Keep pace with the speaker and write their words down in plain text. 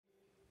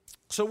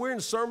So we're in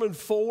Sermon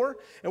 4,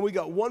 and we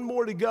got one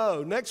more to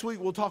go. Next week,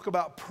 we'll talk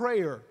about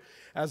prayer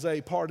as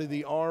a part of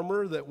the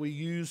armor that we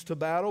use to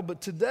battle.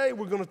 But today,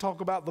 we're going to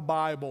talk about the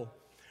Bible.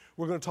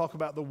 We're going to talk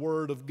about the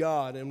Word of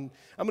God. And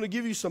I'm going to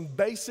give you some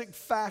basic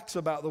facts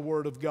about the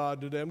Word of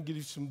God today. I'm going to give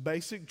you some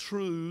basic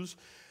truths.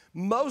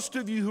 Most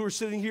of you who are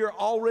sitting here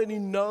already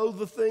know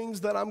the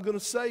things that I'm going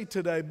to say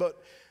today.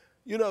 But,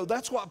 you know,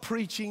 that's what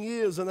preaching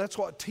is, and that's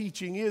what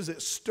teaching is.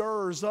 It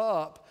stirs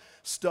up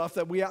stuff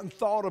that we hadn't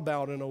thought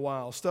about in a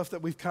while, stuff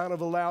that we've kind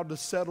of allowed to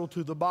settle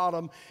to the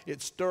bottom. It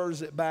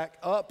stirs it back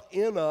up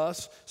in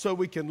us so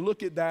we can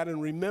look at that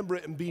and remember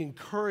it and be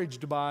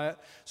encouraged by it.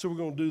 So we're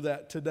going to do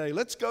that today.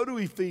 Let's go to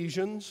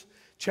Ephesians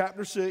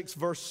chapter 6,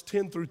 verse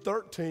 10 through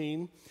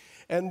 13.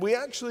 And we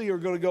actually are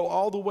going to go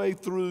all the way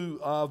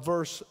through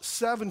verse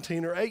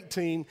 17 or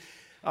 18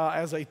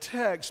 as a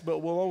text, but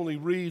we'll only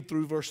read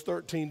through verse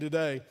 13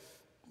 today.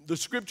 The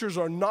scriptures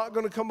are not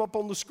going to come up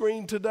on the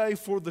screen today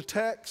for the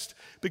text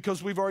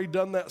because we've already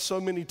done that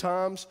so many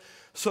times.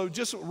 So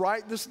just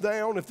write this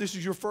down. If this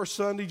is your first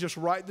Sunday, just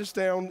write this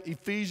down.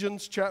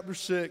 Ephesians chapter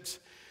 6,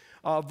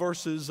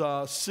 verses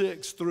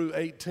 6 through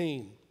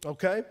 18,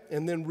 okay?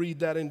 And then read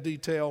that in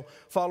detail.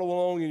 Follow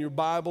along in your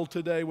Bible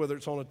today, whether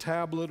it's on a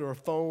tablet or a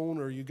phone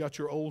or you got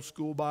your old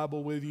school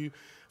Bible with you.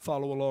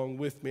 Follow along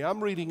with me.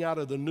 I'm reading out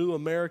of the New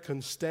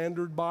American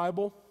Standard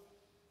Bible,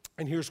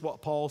 and here's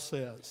what Paul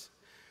says.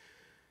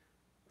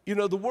 You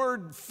know, the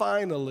word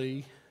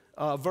finally,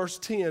 verse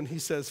 10, he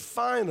says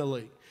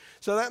finally.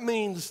 So that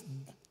means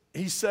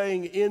he's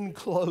saying in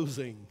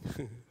closing.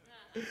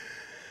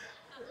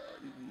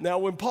 Now,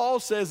 when Paul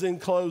says in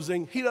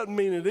closing, he doesn't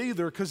mean it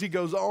either because he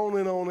goes on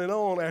and on and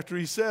on after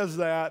he says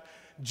that,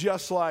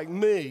 just like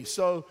me.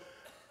 So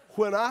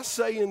when I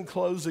say in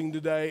closing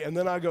today and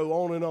then I go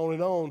on and on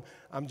and on,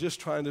 I'm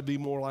just trying to be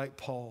more like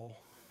Paul.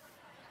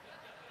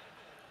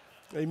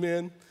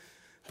 Amen.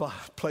 I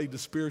played the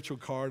spiritual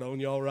card on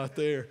y'all right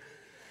there.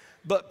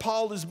 But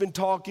Paul has been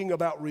talking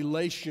about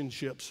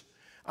relationships.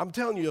 I'm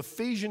telling you,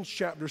 Ephesians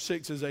chapter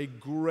 6 is a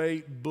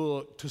great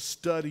book to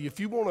study.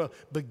 If you want to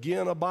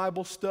begin a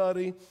Bible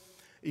study,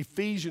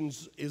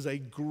 Ephesians is a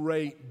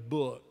great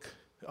book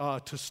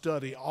to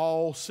study,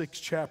 all 6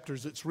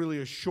 chapters. It's really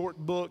a short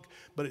book,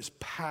 but it's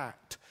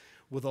packed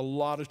with a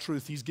lot of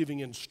truth. He's giving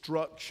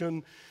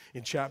instruction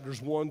in chapters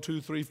 1,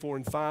 2, 3, 4,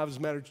 and 5. As a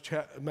matter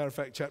of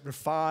fact, chapter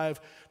 5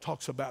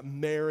 talks about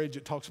marriage.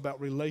 It talks about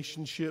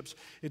relationships.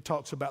 It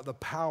talks about the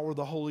power of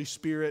the Holy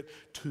Spirit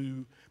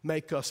to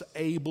make us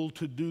able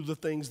to do the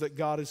things that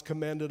God has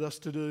commanded us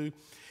to do.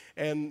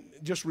 And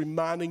just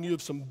reminding you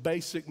of some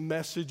basic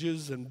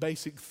messages and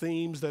basic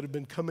themes that have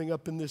been coming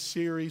up in this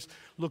series.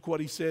 Look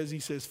what he says. He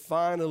says,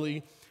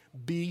 finally,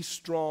 be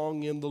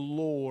strong in the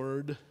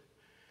Lord.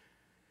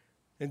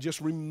 And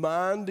just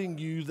reminding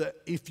you that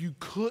if you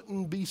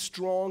couldn't be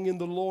strong in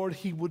the Lord,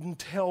 he wouldn't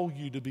tell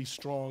you to be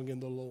strong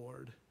in the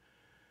Lord.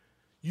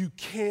 You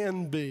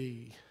can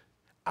be.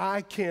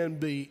 I can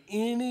be.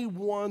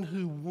 Anyone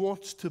who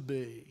wants to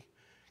be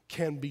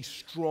can be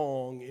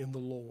strong in the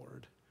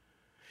Lord.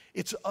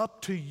 It's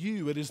up to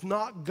you. It is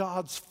not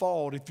God's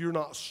fault if you're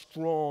not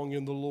strong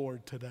in the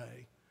Lord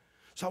today.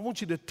 So I want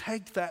you to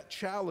take that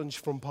challenge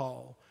from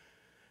Paul.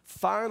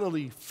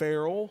 Finally,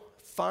 Farrell.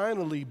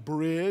 Finally,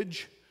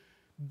 Bridge.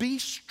 Be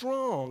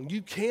strong.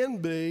 You can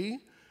be.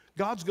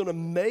 God's going to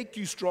make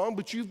you strong,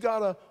 but you've got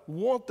to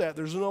want that.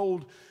 There's an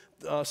old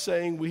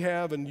saying we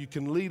have, and you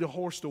can lead a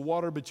horse to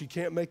water, but you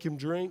can't make him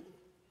drink.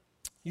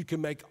 You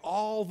can make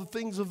all the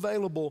things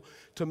available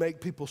to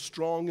make people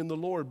strong in the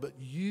Lord, but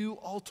you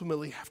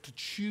ultimately have to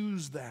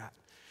choose that.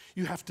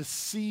 You have to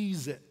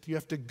seize it. You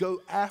have to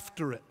go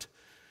after it.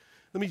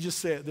 Let me just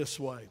say it this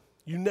way.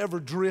 You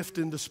never drift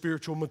into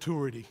spiritual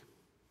maturity.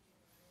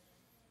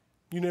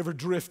 You never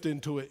drift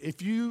into it.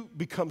 If you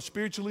become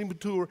spiritually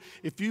mature,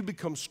 if you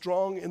become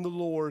strong in the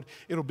Lord,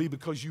 it'll be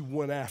because you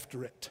went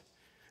after it.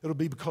 It'll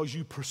be because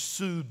you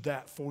pursued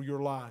that for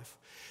your life.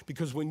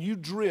 Because when you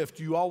drift,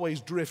 you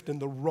always drift in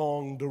the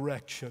wrong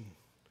direction.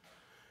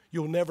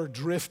 You'll never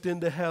drift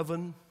into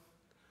heaven.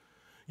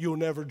 You'll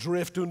never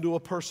drift into a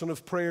person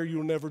of prayer.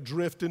 You'll never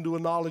drift into a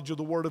knowledge of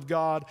the Word of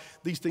God.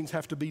 These things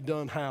have to be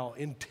done how?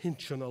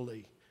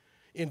 Intentionally.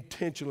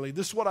 Intentionally.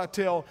 This is what I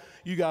tell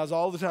you guys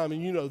all the time.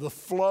 And you know, the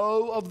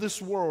flow of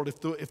this world,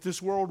 if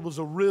this world was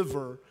a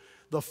river,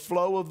 the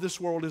flow of this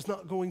world is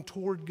not going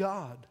toward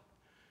God.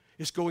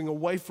 It's going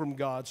away from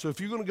God. So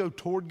if you're going to go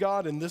toward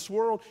God in this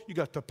world, you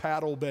got to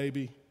paddle,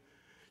 baby.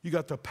 You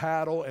got to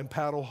paddle and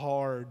paddle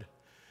hard.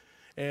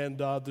 And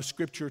the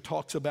scripture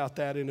talks about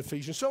that in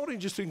Ephesians. So I want to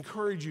just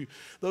encourage you,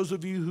 those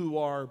of you who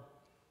are,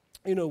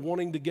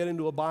 wanting to get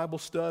into a Bible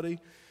study.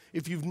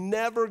 If you've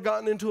never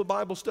gotten into a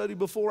Bible study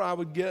before, I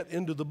would get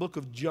into the book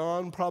of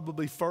John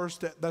probably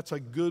first. That's a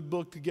good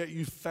book to get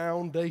you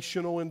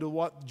foundational into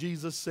what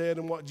Jesus said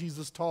and what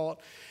Jesus taught.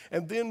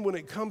 And then when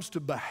it comes to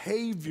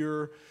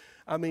behavior,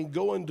 I mean,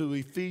 going to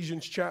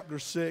Ephesians chapter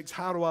 6,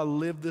 how do I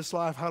live this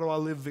life? How do I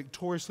live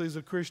victoriously as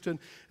a Christian?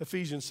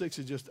 Ephesians 6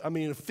 is just,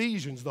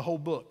 Ephesians, the whole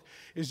book,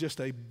 is just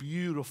a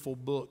beautiful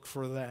book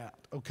for that,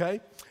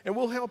 okay? And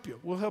we'll help you.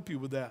 We'll help you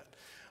with that.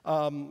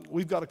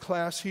 We've got a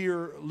class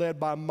here led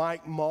by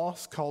Mike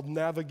Moss called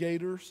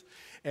Navigators,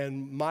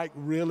 and Mike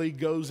really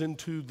goes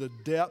into the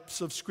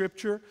depths of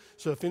Scripture.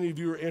 So if any of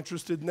you are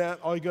interested in that,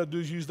 all you got to do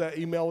is use that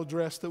email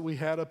address that we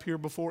had up here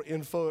before,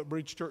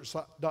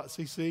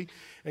 info@bridgechurch.cc,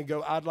 and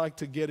go, I'd like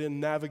to get in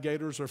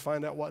Navigators or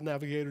find out what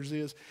Navigators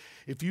is.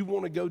 If you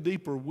want to go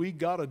deeper, we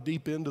got a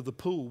deep end of the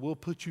pool. We'll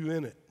put you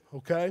in it,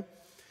 okay?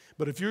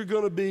 But if you're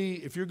going to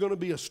be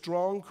a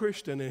strong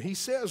Christian, and he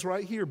says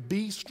right here,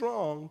 be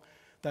strong,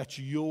 that's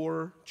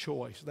your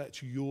choice.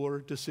 That's your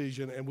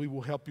decision, and we will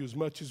help you as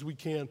much as we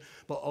can.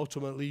 But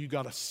ultimately, you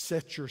got to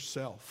set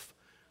yourself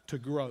to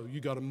grow.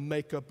 You got to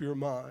make up your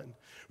mind.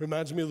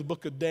 Reminds me of the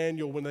book of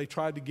Daniel when they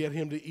tried to get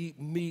him to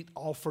eat meat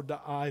offered to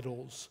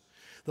idols.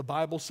 The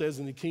Bible says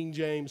in the King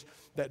James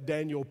that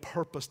Daniel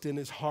purposed in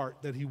his heart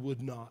that he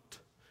would not.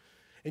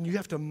 And you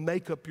have to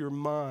make up your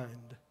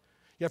mind.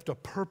 You have to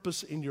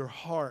purpose in your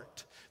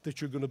heart that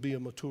you're going to be a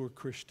mature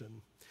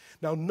Christian.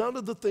 Now, none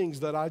of the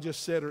things that I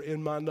just said are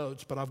in my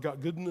notes, but I've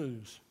got good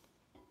news.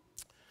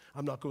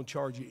 I'm not going to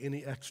charge you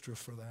any extra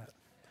for that.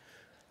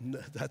 No,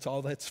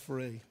 that's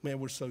free. Man,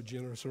 we're so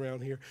generous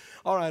around here.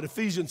 All right,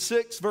 Ephesians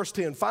 6, verse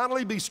 10.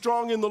 Finally, be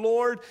strong in the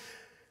Lord.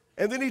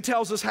 And then he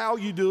tells us how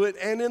you do it,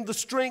 and in the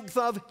strength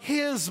of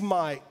his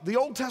might. The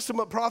Old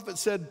Testament prophet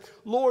said,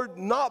 Lord,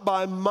 not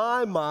by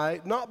my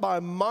might, not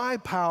by my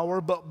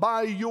power, but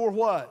by your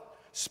what?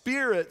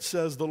 Spirit,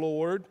 says the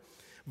Lord.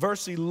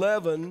 Verse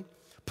 11,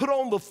 put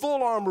on the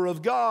full armor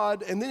of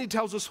God, and then he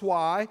tells us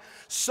why,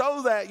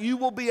 so that you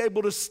will be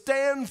able to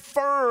stand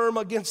firm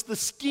against the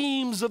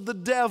schemes of the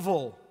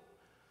devil.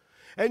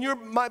 And you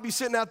might be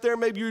sitting out there,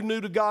 maybe you're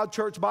new to God,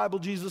 church, Bible,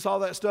 Jesus, all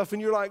that stuff,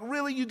 and you're like,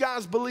 really, you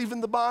guys believe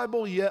in the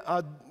Bible?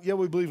 Yeah,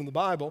 we believe in the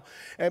Bible.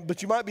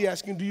 But you might be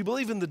asking, do you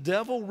believe in the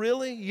devil,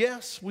 really?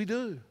 Yes, we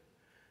do.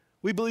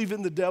 We believe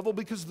in the devil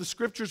because the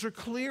scriptures are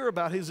clear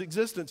about his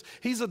existence.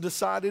 He's a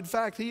decided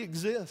fact. He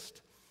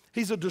exists.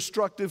 He's a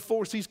destructive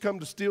force. He's come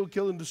to steal,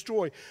 kill, and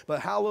destroy.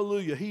 But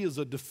hallelujah, he is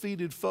a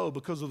defeated foe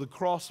because of the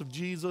cross of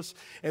Jesus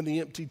and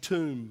the empty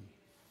tomb.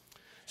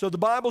 So the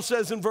Bible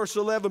says in verse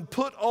 11,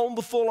 put on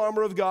the full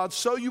armor of God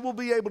so you will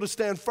be able to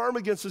stand firm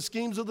against the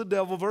schemes of the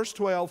devil. Verse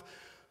 12,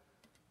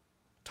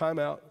 time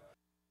out.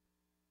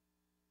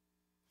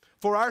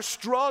 For our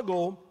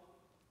struggle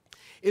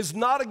is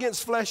not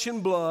against flesh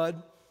and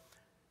blood.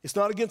 It's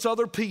not against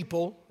other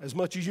people, as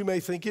much as you may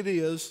think it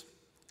is.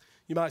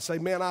 You might say,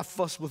 man, I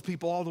fuss with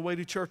people all the way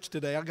to church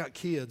today. I got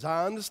kids.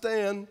 I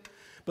understand,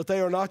 but they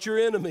are not your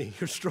enemy.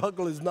 Your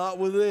struggle is not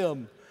with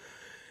them.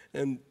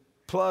 And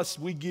plus,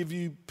 we give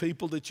you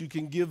people that you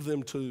can give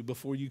them to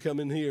before you come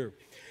in here.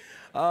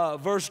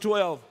 Verse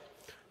 12.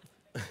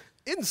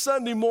 Isn't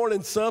Sunday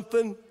morning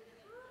something?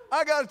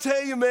 I got to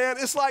tell you, man,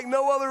 it's like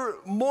no other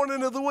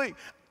morning of the week.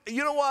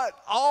 You know what?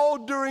 All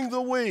during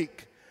the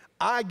week,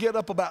 I get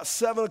up about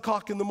 7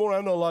 o'clock in the morning.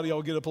 I know a lot of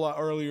y'all get up a lot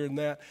earlier than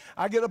that.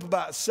 I get up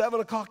about 7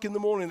 o'clock in the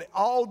morning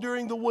all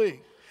during the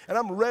week, and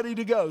I'm ready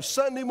to go.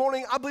 Sunday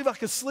morning, I believe I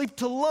could sleep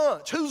till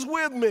lunch. Who's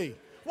with me?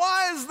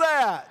 Why is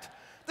that?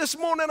 This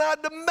morning, I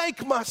had to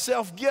make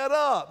myself get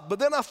up. But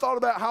then I thought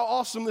about how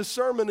awesome this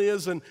sermon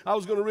is, and I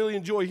was going to really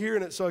enjoy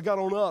hearing it, so I got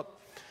on up.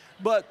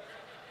 But,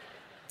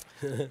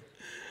 hey,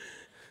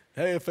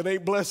 if it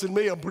ain't blessing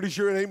me, I'm pretty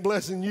sure it ain't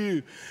blessing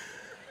you.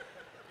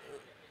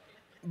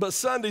 But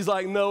Sunday's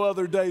like no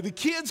other day. The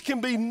kids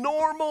can be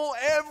normal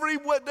every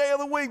day of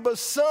the week, but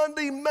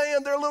Sunday,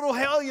 man, they're little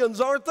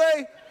hellions, aren't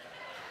they?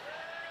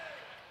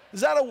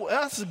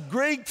 That's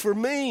Greek for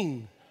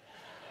mean.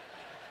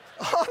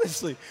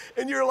 Honestly.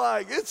 And you're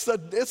like, it's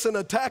an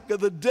attack of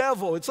the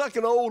devil. It's like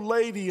an old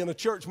lady in a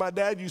church my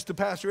dad used to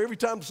pastor. Every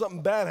time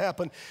something bad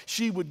happened,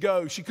 she would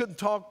go. She couldn't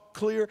talk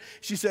clear.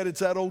 She said, it's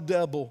that old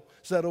devil.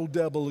 It's that old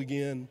devil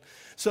again.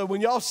 So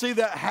when y'all see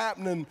that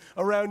happening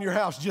around your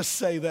house, just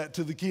say that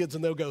to the kids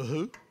and they'll go,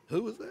 who?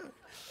 Who was that?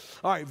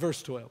 All right,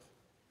 verse 12.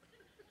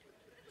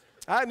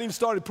 I hadn't even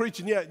started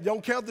preaching yet.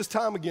 Don't count this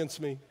time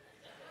against me.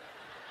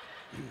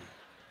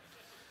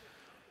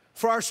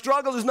 For our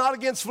struggle is not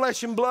against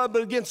flesh and blood,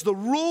 but against the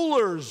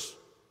rulers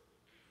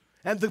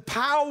and the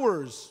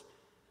powers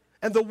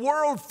and the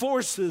world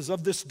forces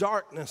of this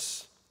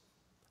darkness,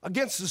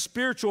 against the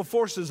spiritual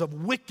forces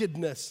of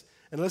wickedness.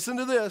 And listen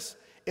to this,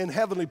 in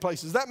heavenly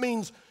places. That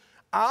means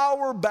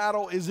our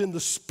battle is in the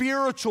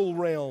spiritual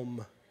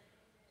realm.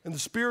 In the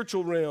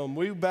spiritual realm,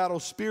 we battle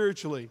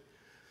spiritually.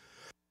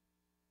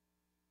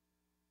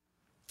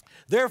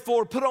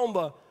 Therefore, put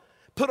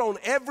on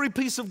every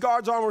piece of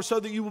God's armor so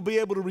that you will be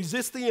able to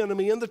resist the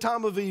enemy in the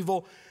time of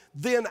evil.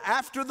 Then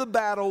after the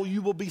battle,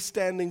 you will be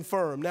standing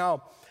firm.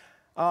 Now,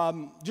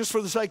 just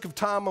for the sake of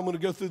time, I'm going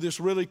to go through this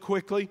really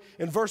quickly.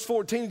 In verse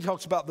 14, he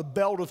talks about the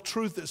belt of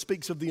truth that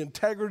speaks of the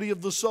integrity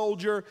of the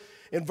soldier.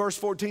 In verse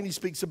 14, he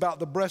speaks about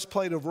the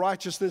breastplate of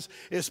righteousness.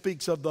 It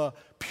speaks of the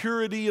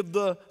purity of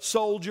the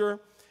soldier.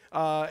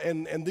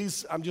 And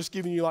these, I'm just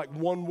giving you like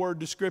one-word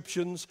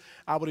descriptions.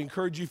 I would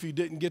encourage you, if you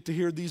didn't get to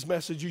hear these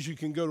messages, you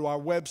can go to our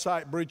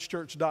website,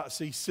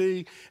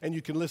 bridgechurch.cc, and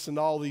you can listen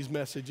to all these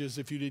messages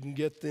if you didn't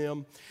get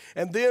them.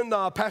 And then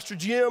Pastor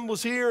Jim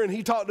was here, and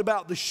he talked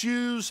about the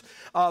shoes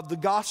of the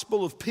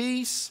gospel of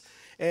peace.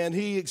 And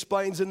he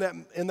explains in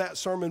that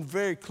sermon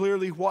very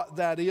clearly what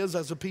that is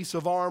as a piece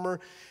of armor.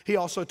 He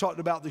also talked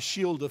about the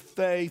shield of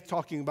faith,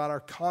 talking about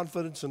our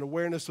confidence and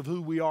awareness of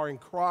who we are in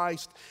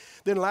Christ.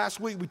 Then last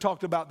week we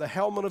talked about the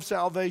helmet of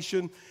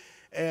salvation,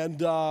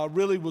 and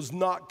really was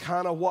not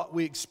kind of what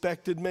we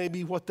expected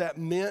maybe what that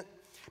meant.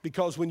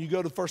 Because when you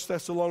go to 1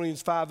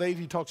 Thessalonians 5:8,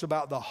 he talks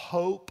about the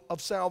hope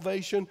of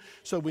salvation.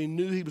 So we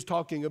knew he was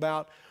talking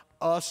about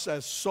us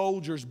as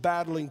soldiers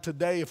battling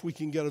today, if we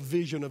can get a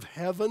vision of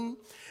heaven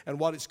and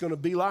what it's going to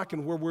be like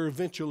and where we're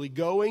eventually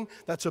going.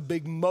 That's a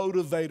big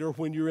motivator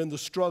when you're in the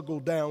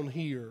struggle down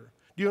here.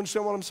 Do you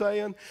understand what I'm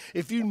saying?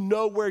 If you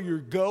know where you're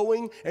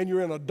going and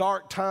you're in a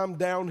dark time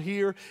down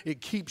here,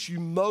 it keeps you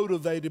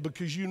motivated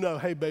because you know,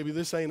 hey, baby,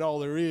 this ain't all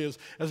there is.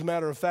 As a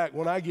matter of fact,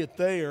 when I get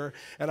there,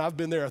 and I've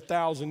been there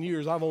 1,000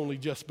 years, I've only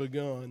just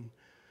begun.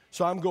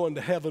 So I'm going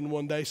to heaven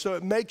one day. So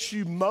it makes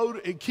you,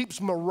 it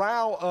keeps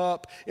morale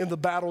up in the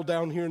battle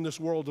down here in this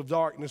world of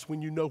darkness when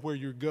you know where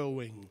you're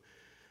going.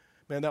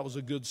 Man, that was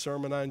a good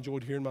sermon. I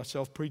enjoyed hearing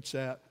myself preach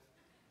that.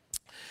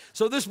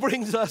 So this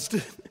brings us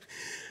to,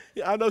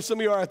 I know some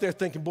of you are out there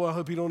thinking, boy, I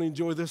hope you don't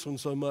enjoy this one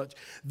so much.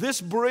 This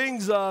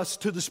brings us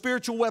to the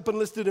spiritual weapon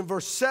listed in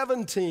verse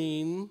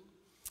 17,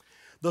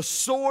 the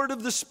sword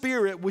of the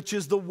Spirit, which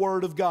is the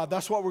Word of God.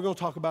 That's what we're going to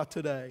talk about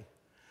today.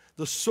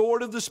 The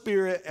sword of the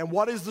Spirit. And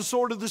what is the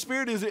sword of the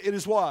Spirit? It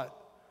is what?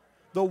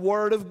 The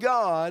Word of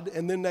God.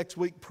 And then next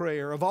week,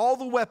 prayer. Of all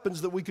the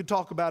weapons that we could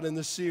talk about in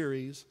this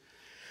series,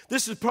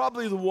 this is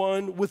probably the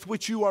one with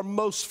which you are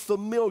most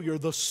familiar,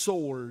 the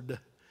sword.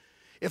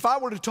 If I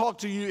were to talk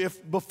to you,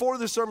 if before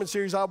this sermon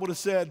series I would have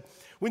said,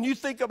 when you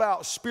think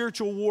about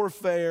spiritual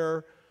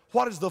warfare,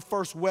 what is the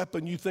first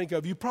weapon you think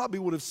of? You probably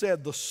would have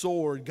said the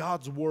sword,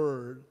 God's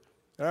Word.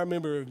 And I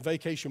remember in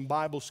Vacation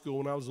Bible School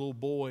when I was a little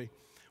boy,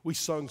 we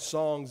sung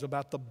songs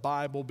about the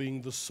Bible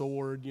being the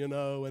sword, you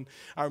know, and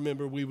I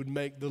remember we would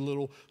make the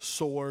little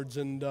swords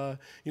and,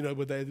 you know,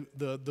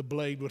 the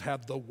blade would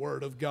have the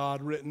Word of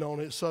God written on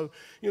it. So,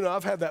 you know,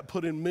 I've had that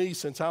put in me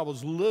since I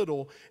was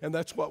little, and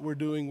that's what we're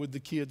doing with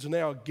the kids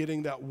now,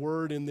 getting that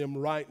Word in them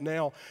right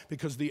now,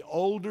 because the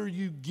older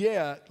you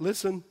get,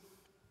 listen,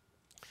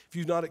 if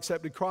you've not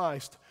accepted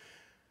Christ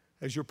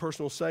as your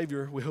personal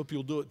Savior, we hope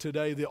you'll do it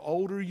today. The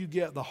older you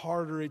get, the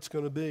harder it's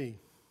going to be.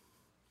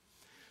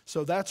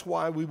 So that's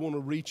why we want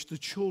to reach the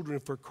children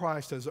for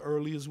Christ as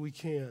early as we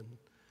can.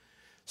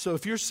 So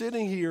if you're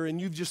sitting here and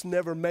you've just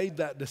never made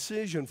that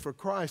decision for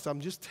Christ,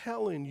 I'm just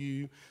telling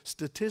you,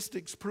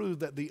 statistics prove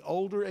that the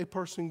older a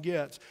person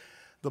gets,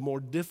 the more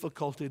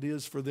difficult it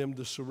is for them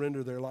to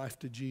surrender their life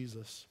to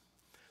Jesus.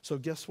 So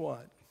guess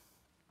what?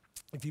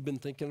 If you've been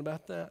thinking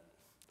about that,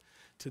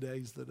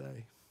 today's the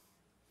day.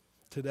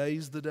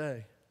 Today's the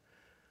day.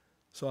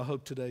 So I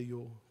hope today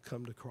you'll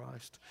come to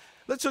Christ.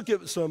 Let's look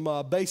at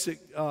some basic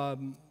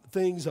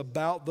things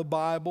about the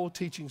Bible,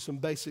 teaching some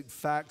basic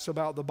facts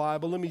about the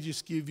Bible. Let me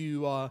just give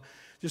you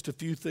just a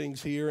few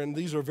things here, and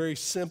these are very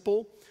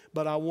simple,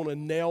 but I want to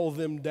nail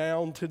them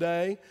down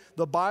today.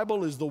 The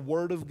Bible is the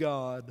Word of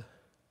God.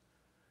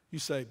 You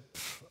say,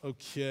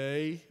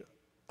 okay,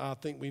 I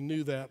think we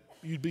knew that.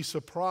 You'd be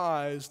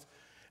surprised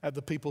at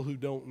the people who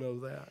don't know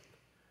that.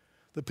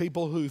 The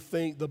people who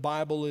think the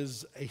Bible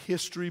is a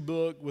history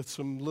book with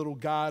some little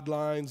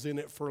guidelines in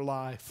it for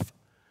life.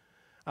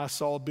 I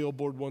saw a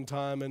billboard one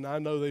time, and I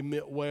know they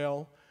meant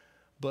well,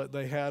 but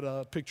they had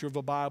a picture of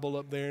a Bible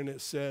up there, and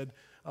it said,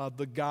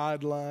 the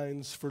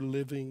guidelines for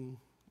living,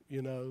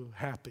 you know,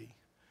 happy.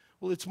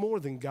 Well, it's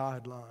more than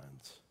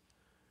guidelines.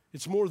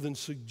 It's more than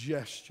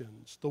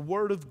suggestions. The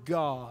Word of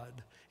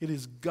God, it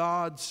is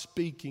God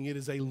speaking. It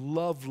is a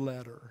love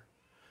letter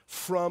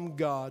from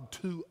God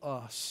to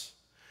us.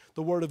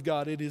 The Word of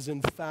God, it is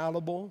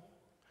infallible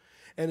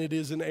and it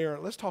is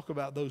inerrant. Let's talk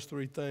about those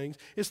three things.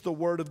 It's the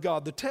Word of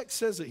God. The text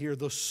says it here,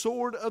 the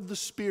sword of the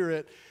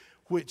Spirit,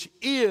 which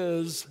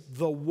is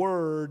the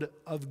Word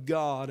of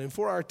God. And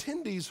for our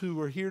attendees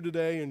who are here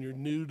today and you're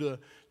new to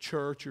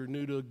church, you're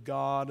new to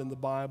God and the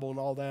Bible and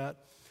all that,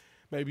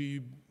 maybe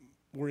you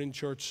were in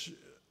church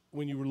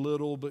when you were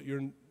little, but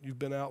you've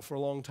been out for a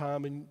long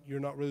time and you're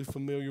not really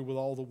familiar with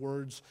all the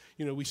words.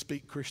 You know, we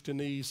speak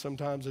Christianese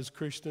sometimes as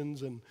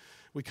Christians, and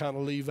we kind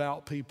of leave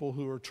out people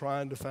who are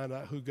trying to find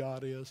out who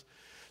God is.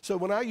 So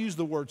when I use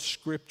the word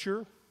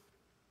Scripture,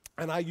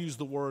 and I use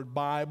the word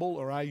Bible,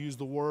 or I use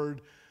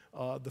the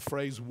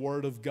phrase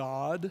Word of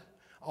God,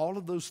 all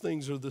of those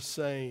things are the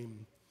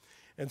same.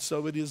 And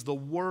so it is the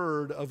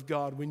Word of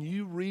God. When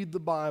you read the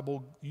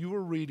Bible, you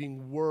are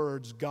reading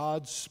words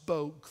God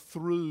spoke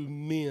through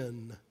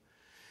men.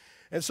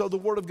 And so the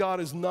Word of God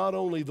is not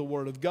only the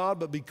Word of God,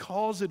 but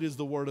because it is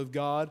the Word of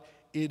God,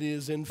 it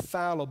is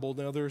infallible.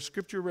 Now, there are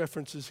scripture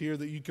references here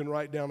that you can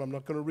write down. I'm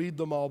not going to read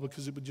them all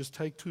because it would just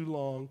take too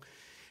long.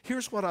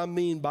 Here's what I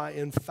mean by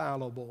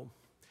infallible.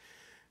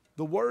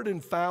 The word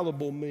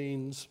infallible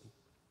means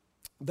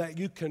that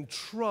you can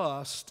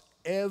trust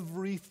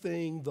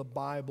everything the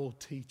Bible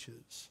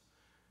teaches.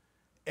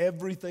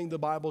 Everything the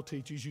Bible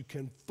teaches, you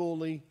can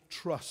fully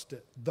trust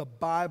it. The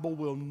Bible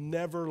will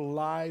never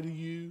lie to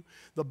you.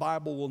 The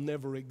Bible will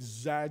never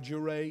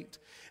exaggerate.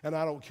 And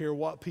I don't care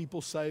what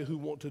people say who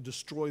want to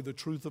destroy the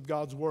truth of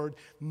God's word.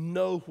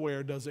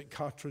 Nowhere does it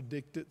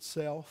contradict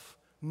itself.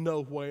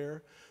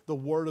 Nowhere. The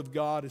Word of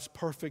God is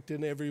perfect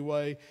in every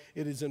way.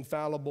 It is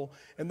infallible.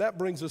 And that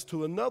brings us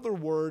to another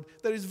word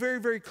that is very,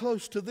 very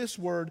close to this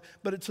word,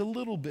 but it's a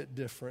little bit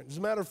different. As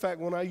a matter of fact,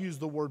 when I use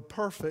the word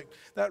perfect,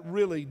 that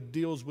really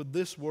deals with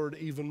this word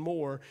even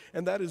more,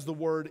 and that is the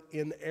word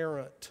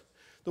inerrant.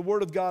 The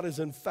Word of God is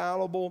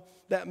infallible.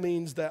 That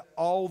means that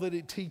all that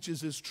it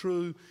teaches is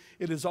true.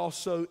 It is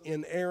also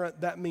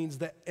inerrant. That means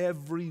that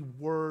every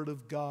word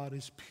of God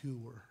is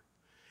pure.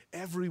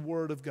 Every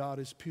word of God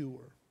is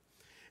pure.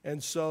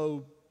 And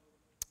so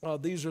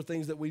these are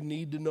things that we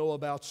need to know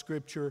about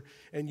Scripture,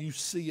 and you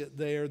see it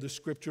there, the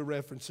Scripture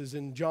references.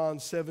 In John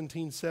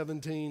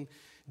 17:17,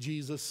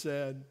 Jesus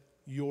said,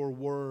 "Your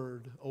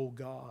word, O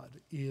God,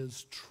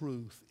 is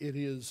truth." It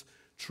is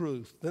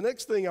truth. The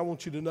next thing I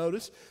want you to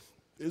notice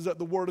is that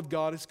the Word of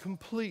God is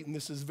complete, and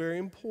this is very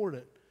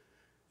important.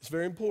 It's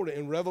very important.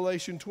 In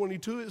Revelation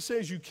 22, it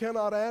says you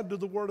cannot add to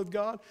the Word of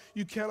God.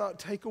 You cannot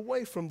take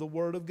away from the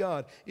Word of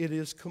God. It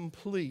is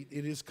complete.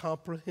 It is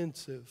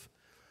comprehensive.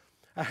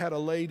 I had a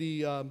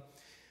lady,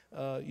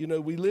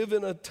 we live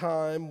in a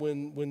time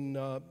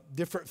when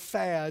different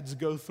fads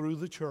go through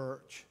the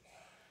church.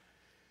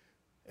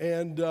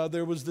 And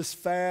there was this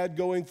fad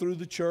going through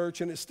the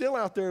church, and it's still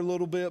out there a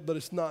little bit, but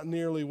it's not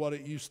nearly what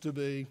it used to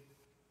be.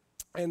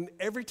 And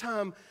every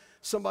time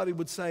somebody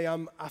would say,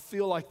 I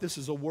feel like this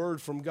is a word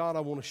from God,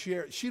 I want to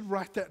share it, she'd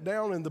write that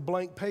down in the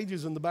blank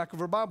pages in the back of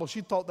her Bible.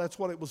 She thought that's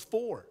what it was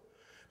for,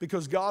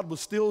 because God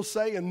was still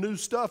saying new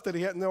stuff that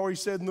he hadn't already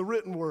said in the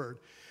written word.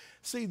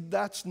 See,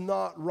 that's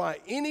not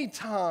right.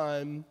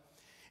 Anytime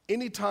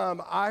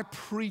I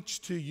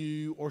preach to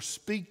you or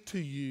speak to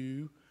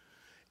you,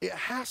 it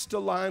has to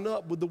line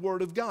up with the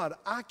Word of God.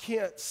 I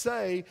can't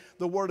say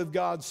the Word of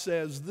God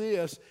says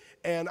this,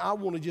 and I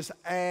want to just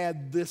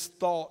add this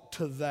thought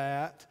to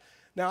that.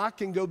 Now, I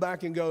can go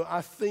back and go,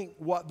 I think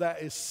what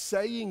that is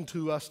saying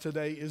to us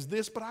today is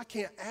this, but I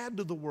can't add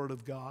to the Word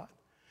of God,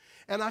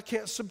 and I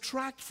can't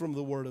subtract from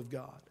the Word of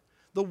God.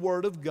 The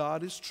Word of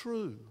God is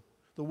true.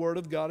 The Word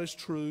of God is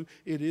true.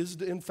 It is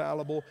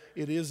infallible.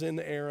 It is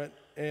inerrant,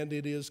 and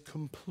it is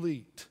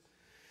complete.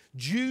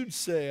 Jude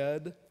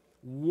said,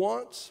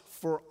 once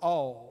for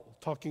all,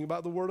 talking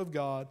about the Word of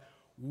God,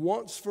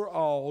 once for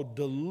all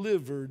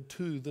delivered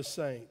to the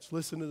saints.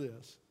 Listen to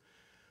this.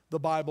 The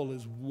Bible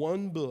is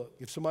one book.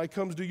 If somebody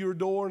comes to your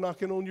door,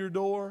 knocking on your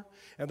door,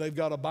 and they've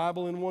got a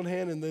Bible in one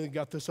hand and they've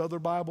got this other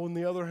Bible in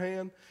the other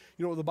hand,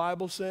 you know what the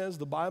Bible says?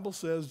 The Bible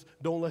says,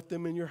 don't let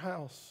them in your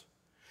house.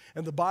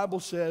 And the Bible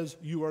says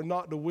you are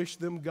not to wish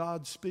them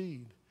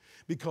Godspeed,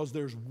 because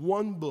there's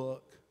one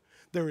book,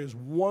 there is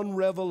one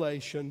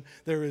revelation,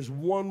 there is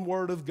one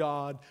Word of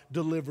God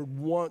delivered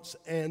once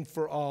and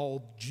for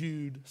all.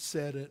 Jude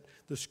said it,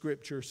 the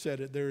Scripture said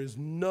it. There is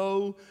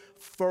no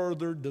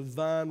further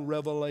divine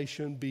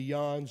revelation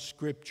beyond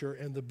Scripture.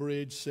 And the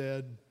Bridge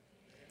said,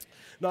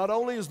 not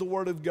only is the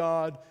Word of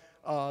God,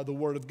 not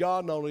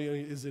only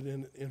is it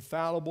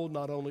infallible,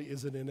 not only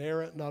is it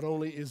inerrant, not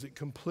only is it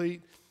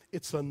complete,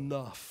 it's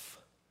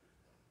enough.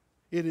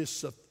 It is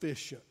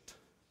sufficient.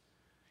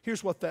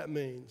 Here's what that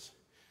means.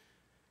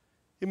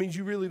 It means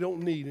you really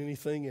don't need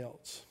anything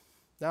else.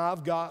 Now,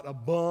 I've got a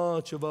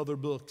bunch of other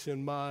books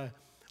in my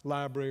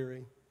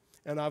library,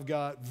 and I've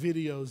got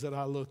videos that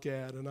I look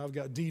at, and I've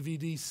got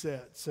DVD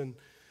sets, and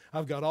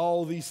I've got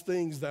all these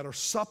things that are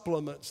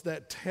supplements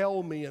that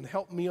tell me and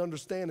help me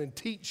understand and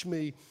teach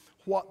me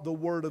what the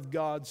Word of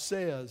God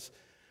says.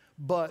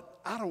 But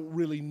I don't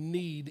really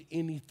need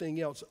anything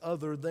else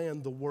other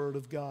than the Word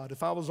of God.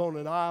 If I was on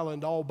an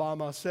island all by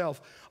myself,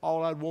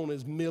 all I'd want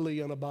is Millie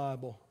and a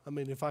Bible. I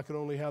mean, if I could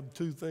only have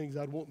two things,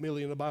 I'd want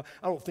Millie and a Bible.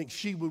 I don't think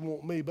she would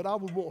want me, but I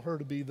would want her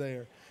to be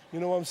there. You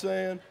know what I'm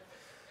saying?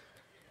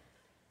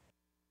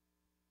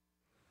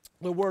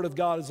 The Word of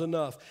God is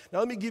enough. Now,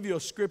 let me give you a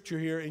scripture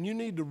here, and you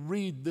need to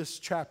read this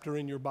chapter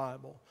in your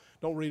Bible.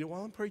 Don't read it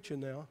while I'm preaching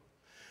now,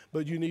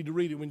 but you need to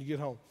read it when you get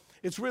home.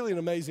 It's really an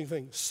amazing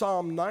thing.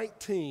 Psalm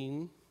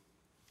 19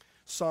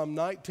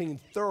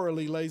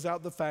 thoroughly lays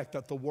out the fact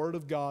that the Word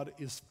of God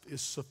is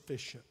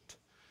sufficient.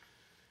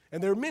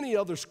 And there are many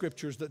other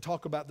scriptures that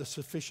talk about the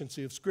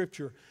sufficiency of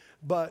Scripture,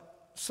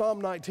 but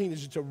Psalm 19 is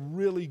just a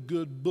really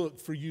good book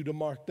for you to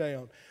mark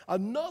down.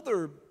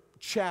 Another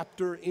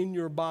chapter in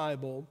your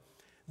Bible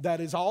that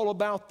is all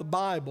about the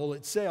Bible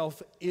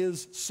itself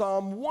is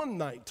Psalm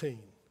 119.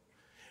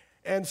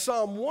 And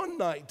Psalm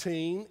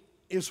 119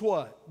 is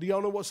what? Do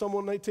y'all know what Psalm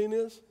 119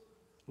 is?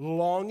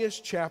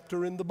 Longest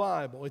chapter in the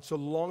Bible. It's the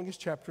longest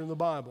chapter in the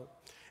Bible.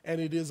 And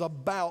it is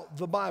about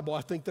the Bible.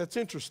 I think that's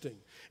interesting.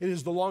 It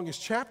is the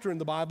longest chapter in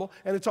the Bible,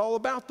 and it's all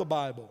about the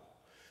Bible.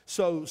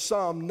 So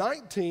Psalm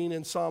 19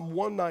 and Psalm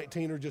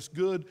 119 are just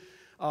good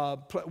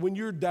when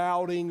you're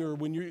doubting, or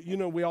when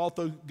we all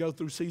go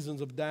through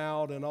seasons of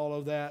doubt and all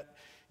of that.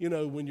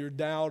 When you're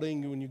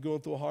doubting, when you're going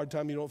through a hard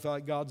time, you don't feel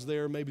like God's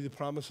there. Maybe the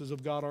promises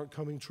of God aren't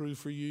coming true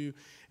for you,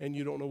 and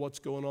you don't know what's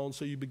going on,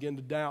 so you begin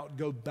to doubt.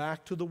 Go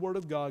back to the Word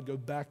of God. Go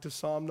back to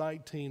Psalm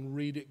 19.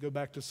 Read it. Go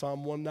back to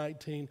Psalm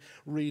 119.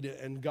 Read it,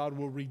 and God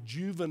will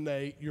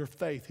rejuvenate your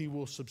faith. He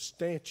will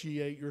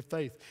substantiate your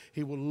faith.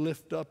 He will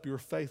lift up your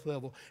faith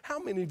level. How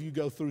many of you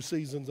go through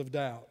seasons of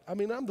doubt? I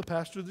mean, I'm the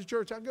pastor of the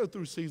church. I go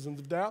through seasons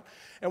of doubt,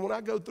 and when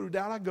I go through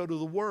doubt, I go to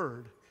the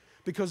Word.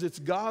 Because it's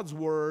God's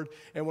Word,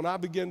 and when I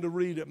begin to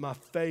read it, my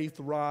faith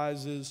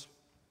rises.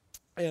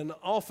 And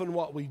often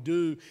what we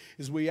do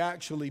is we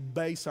actually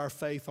base our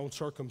faith on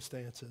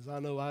circumstances. I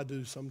know I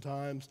do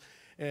sometimes,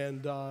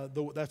 and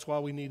that's why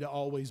we need to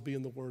always be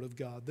in the Word of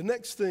God. The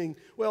next thing,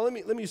 well, let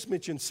me just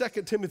mention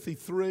 2 Timothy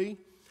 3,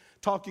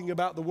 talking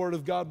about the Word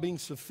of God being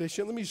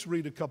sufficient. Let me just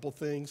read a couple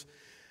things.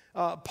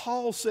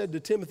 Paul said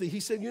to Timothy, he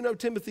said,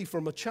 Timothy,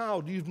 from a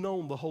child you've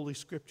known the Holy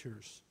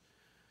Scriptures.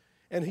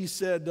 And he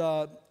said,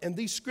 and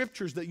these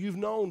scriptures that you've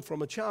known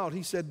from a child,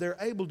 he said, they're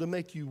able to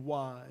make you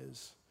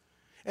wise.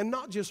 And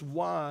not just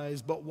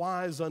wise, but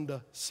wise unto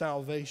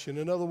salvation.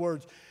 In other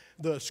words,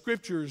 the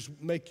scriptures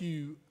make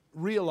you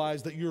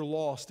realize that you're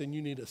lost and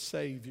you need a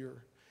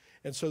Savior.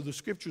 And so the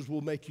scriptures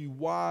will make you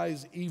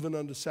wise even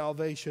unto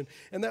salvation.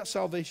 And that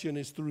salvation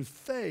is through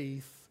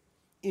faith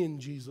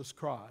in Jesus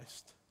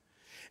Christ.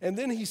 And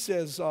then he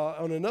says,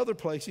 on another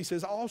place, he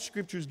says, all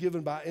scripture is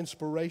given by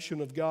inspiration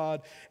of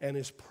God and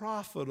is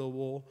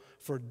profitable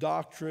for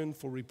doctrine,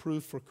 for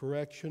reproof, for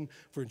correction,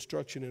 for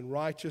instruction in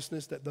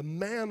righteousness, that the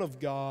man of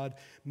God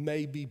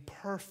may be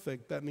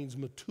perfect. That means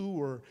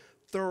mature,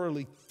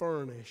 thoroughly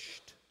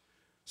furnished.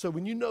 So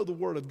when you know the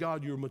Word of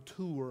God, you're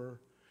mature.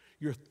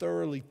 You're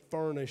thoroughly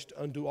furnished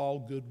unto all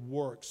good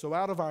works. So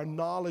out of our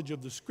knowledge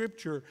of the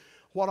Scripture,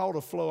 what ought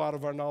to flow out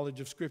of our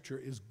knowledge of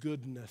Scripture is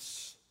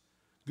goodness.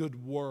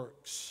 Good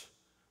works.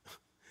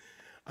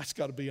 I just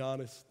got to be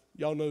honest.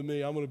 Y'all know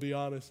me. I'm going to be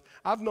honest.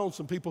 I've known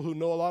some people who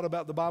know a lot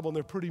about the Bible, and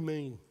they're pretty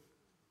mean.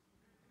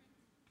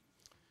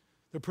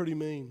 They're pretty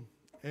mean.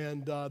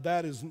 And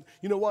that is,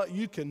 you know what?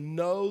 You can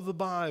know the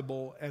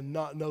Bible and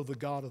not know the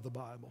God of the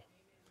Bible,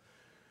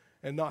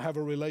 and not have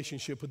a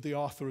relationship with the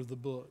author of the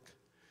book.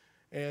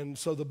 And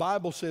so the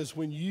Bible says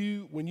when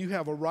you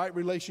have a right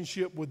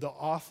relationship with the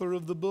author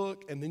of the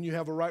book, and then you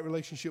have a right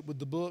relationship with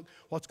the book,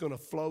 what's going to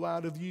flow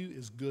out of you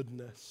is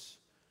goodness.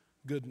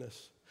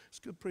 Goodness. It's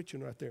good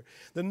preaching right there.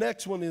 The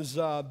next one is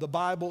the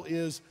Bible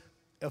is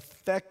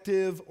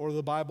effective, or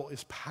the Bible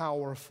is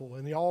powerful.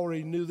 And you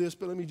already knew this,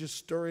 but let me just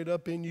stir it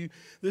up in you.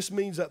 This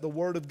means that the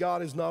Word of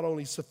God is not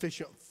only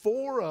sufficient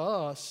for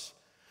us,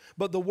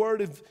 but the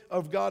Word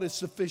of God is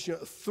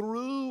sufficient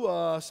through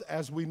us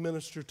as we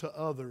minister to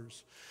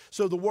others.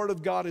 So the Word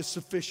of God is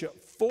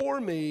sufficient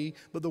for me,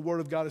 but the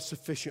Word of God is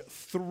sufficient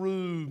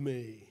through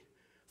me.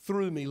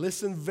 Through me.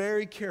 Listen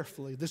very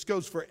carefully. This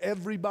goes for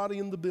everybody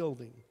in the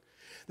building.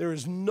 There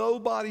is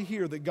nobody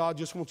here that God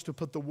just wants to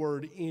put the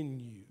Word in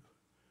you.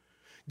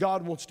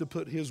 God wants to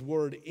put His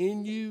Word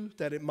in you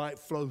that it might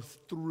flow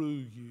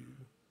through you.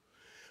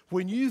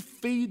 When you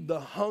feed the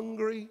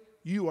hungry,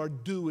 you are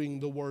doing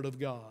the Word of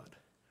God.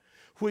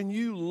 When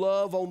you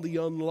love on the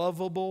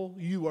unlovable,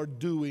 you are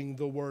doing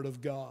the Word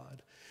of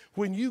God.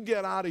 When you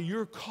get out of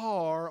your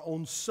car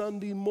on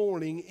Sunday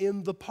morning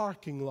in the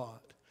parking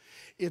lot,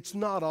 it's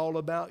not all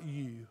about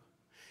you.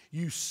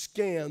 You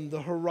scan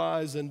the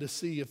horizon to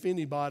see if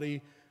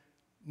anybody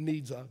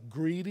needs a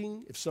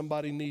greeting, if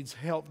somebody needs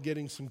help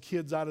getting some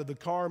kids out of the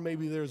car.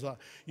 Maybe there's a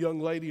young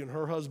lady and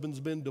her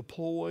husband's been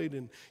deployed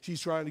and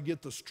she's trying to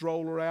get the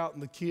stroller out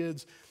and the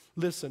kids.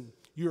 Listen,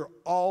 you're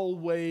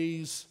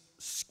always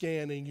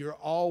scanning, you're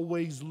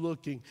always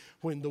looking.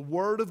 When the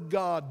Word of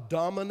God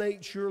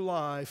dominates your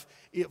life,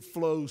 it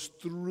flows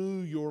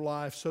through your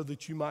life so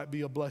that you might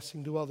be a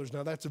blessing to others.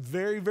 Now that's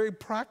very, very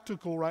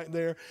practical right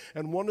there.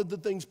 And one of the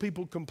things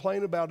people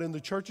complain about in the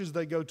churches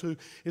they go to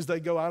is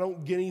they go, I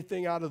don't get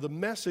anything out of the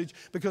message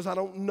because I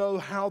don't know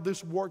how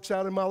this works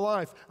out in my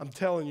life. I'm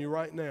telling you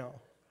right now,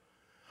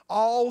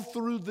 all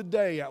through the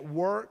day, at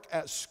work,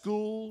 at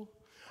school,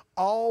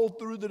 all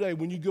through the day,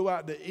 when you go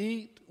out to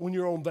eat, when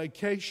you're on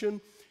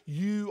vacation,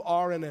 you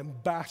are an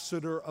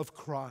ambassador of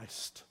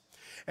Christ.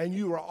 And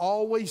you are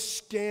always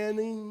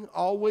scanning,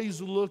 always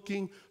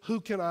looking,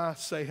 who can I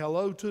say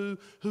hello to?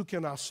 Who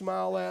can I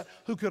smile at?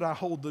 Who could I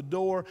hold the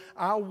door?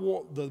 I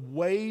want the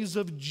ways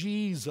of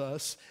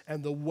Jesus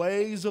and the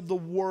ways of the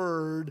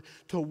Word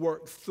to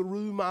work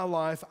through my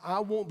life.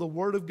 I want the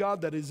Word of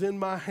God that is in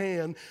my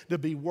hand to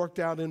be worked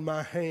out in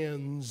my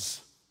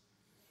hands.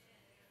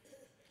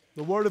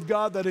 The Word of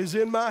God that is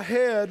in my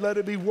head, let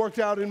it be worked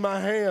out in my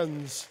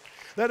hands.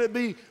 Let it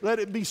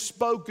be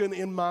spoken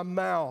in my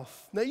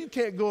mouth. Now, you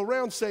can't go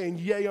around saying,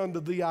 yea unto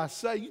thee I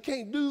say. You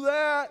can't do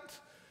that.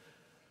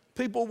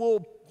 People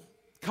will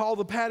call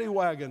the paddy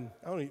wagon.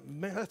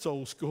 Man, that's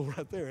old school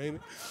right there, ain't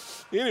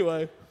it?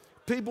 Anyway,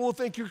 people will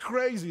think you're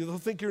crazy. They'll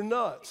think you're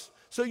nuts.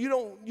 So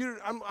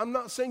I'm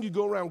not saying you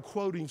go around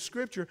quoting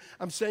Scripture.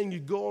 I'm saying you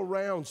go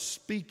around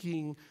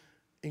speaking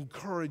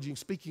encouraging,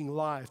 speaking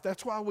life.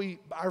 That's why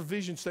our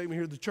vision statement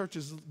here at the church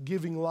is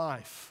giving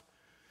life.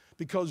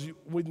 Because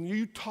when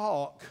you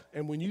talk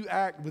and when you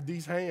act with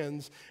these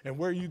hands and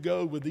where you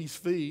go with these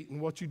feet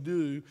and what you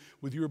do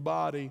with your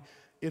body,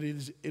 it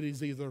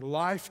is either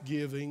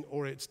life-giving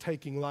or it's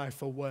taking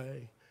life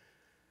away.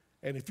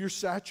 And if you're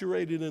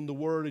saturated in the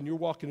Word and you're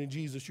walking in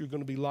Jesus, you're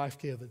going to be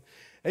life-giving.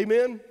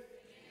 Amen?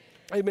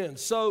 Amen.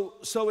 So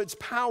it's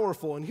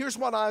powerful. And here's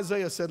what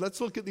Isaiah said. Let's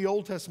look at the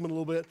Old Testament a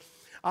little bit.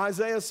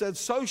 Isaiah said,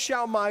 "So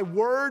shall my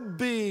word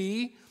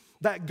be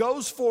that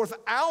goes forth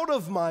out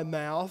of my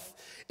mouth.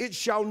 It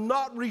shall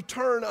not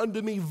return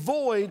unto me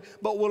void,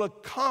 but will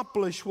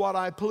accomplish what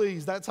I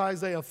please." That's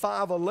Isaiah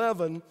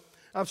 55:11.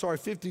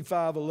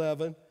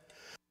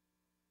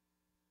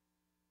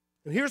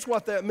 And here's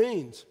what that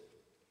means.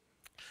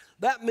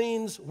 That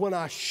means when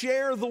I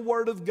share the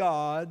Word of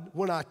God,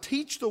 when I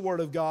teach the Word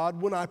of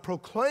God, when I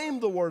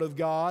proclaim the Word of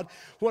God,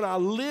 when I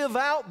live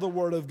out the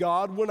Word of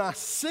God, when I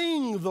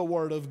sing the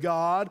Word of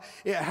God,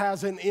 it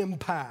has an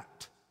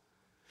impact.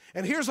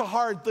 And here's a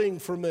hard thing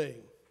for me.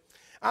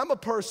 I'm a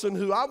person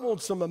who I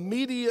want some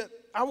immediate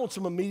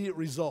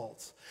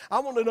results. I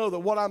want to know that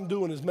what I'm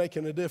doing is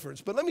making a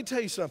difference. But let me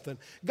tell you something.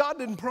 God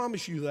didn't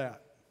promise you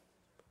that.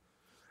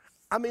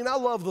 I mean, I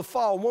love the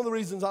fall. One of the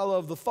reasons I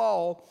love the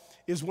fall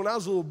is when I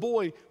was a little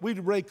boy, we'd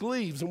rake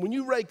leaves. And when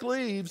you rake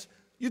leaves,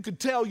 you could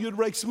tell you'd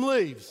rake some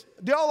leaves.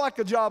 Do y'all like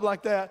a job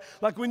like that?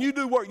 Like when you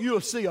do work,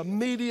 you'll see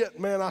immediate,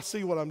 man, I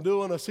see what I'm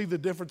doing. I see the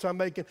difference I'm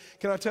making.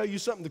 Can I tell you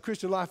something? The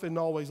Christian life isn't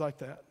always like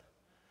that.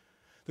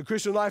 The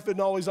Christian life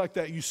isn't always like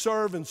that. You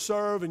serve,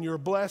 and you're a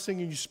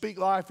blessing, and you speak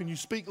life, and you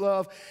speak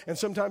love, and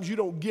sometimes you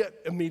don't get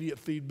immediate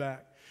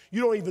feedback.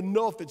 You don't even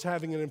know if it's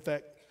having an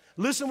effect.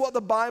 Listen what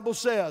the Bible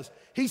says.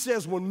 He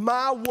says, when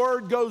my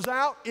word goes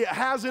out, it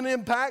has an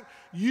impact.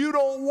 You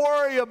don't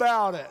worry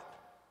about it.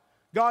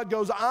 God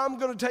goes, I'm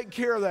going to take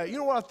care of that. You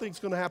know what I think is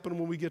going to happen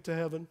when we get to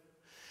heaven?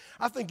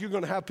 I think you're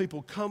going to have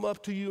people come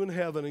up to you in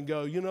heaven and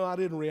go, you know, I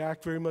didn't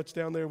react very much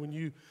down there when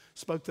you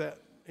spoke that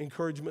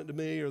encouragement to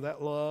me or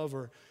that love,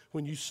 or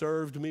when you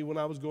served me when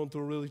I was going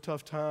through a really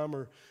tough time,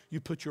 or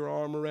you put your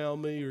arm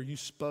around me, or you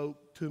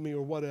spoke to me,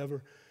 or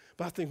whatever.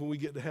 But I think when we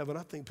get to heaven,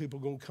 I think people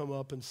are going to come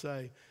up and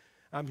say,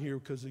 I'm here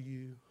because of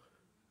you.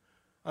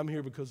 I'm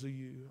here because of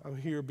you. I'm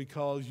here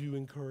because you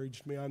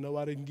encouraged me. I know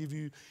I didn't give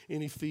you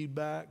any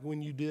feedback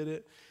when you did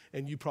it,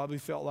 and you probably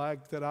felt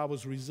like that I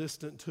was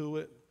resistant to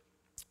it.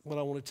 But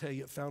I want to tell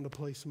you, it found a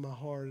place in my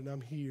heart, and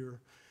I'm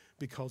here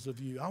because of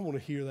you. I want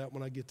to hear that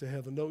when I get to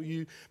heaven, don't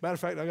you? Matter of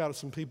fact, I got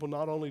some people,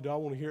 not only do I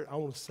want to hear it, I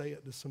want to say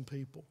it to some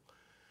people.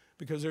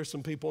 Because there's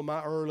some people in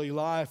my early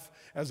life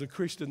as a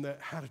Christian that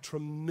had a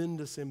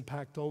tremendous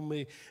impact on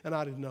me, and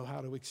I didn't know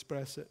how to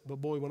express it. But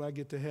boy, when I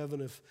get to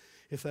heaven,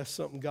 if that's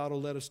something God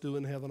will let us do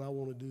in heaven, I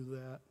want to do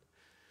that.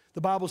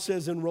 The Bible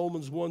says in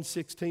Romans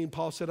 1:16,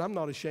 Paul said, I'm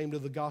not ashamed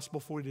of the gospel,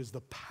 for it is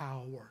the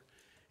power.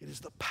 It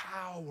is the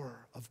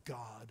power of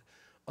God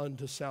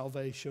unto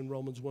salvation,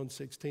 Romans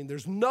 1:16.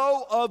 There's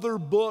no other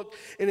book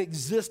in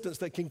existence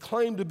that can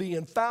claim to be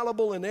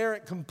infallible,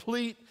 inerrant,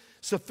 complete,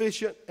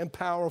 sufficient, and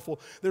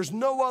powerful. There's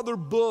no other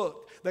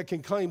book that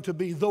can claim to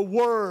be the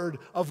Word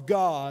of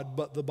God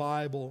but the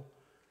Bible.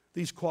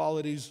 These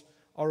qualities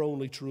are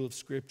only true of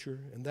Scripture,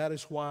 and that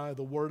is why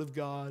the Word of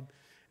God,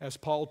 as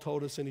Paul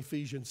told us in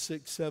Ephesians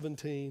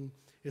 6:17,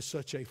 is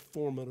such a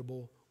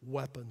formidable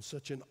weapon,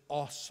 such an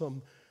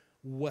awesome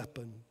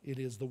weapon. It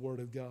is the Word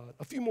of God.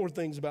 A few more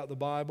things about the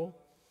Bible.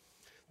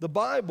 The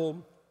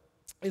Bible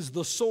is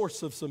the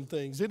source of some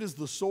things. It is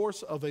the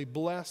source of a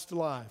blessed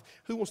life.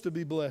 Who wants to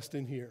be blessed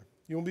in here?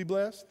 You want to be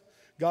blessed?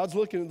 God's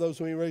looking at those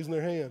who ain't raising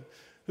their hand.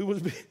 Who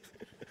wants to be?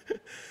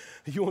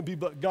 You want to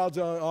be, God's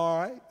all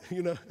right,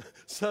 you know.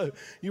 So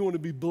you want to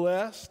be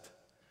blessed,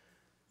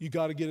 you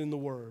got to get in the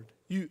Word.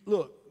 You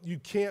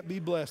can't be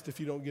blessed if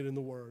you don't get in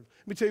the Word.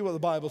 Let me tell you what the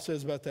Bible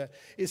says about that.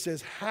 It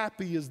says,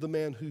 happy is the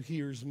man who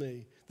hears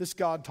me. This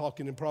God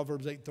talking in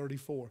Proverbs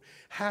 8:34.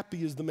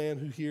 Happy is the man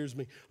who hears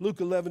me. Luke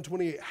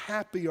 11:28.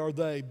 Happy are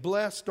they,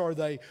 blessed are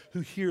they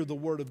who hear the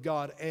word of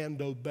God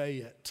and obey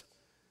it.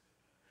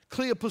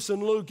 Cleopas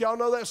and Luke, y'all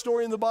know that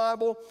story in the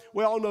Bible?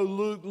 We all know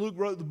Luke. Luke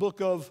wrote the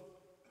book of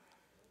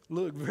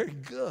Luke. Very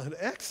good.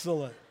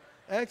 Excellent.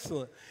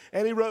 Excellent.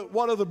 And he wrote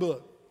what other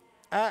book?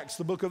 Acts,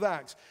 the book of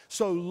Acts.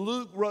 So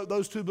Luke wrote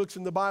those two books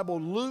in the Bible.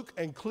 Luke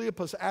and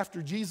Cleopas,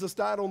 after Jesus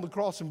died on the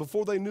cross and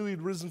before they knew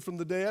he'd risen from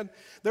the dead,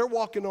 they're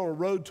walking on a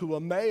road to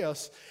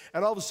Emmaus,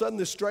 and all of a sudden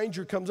this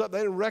stranger comes up. They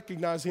didn't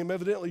recognize him.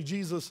 Evidently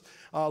Jesus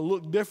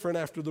looked different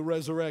after the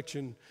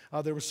resurrection.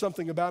 There was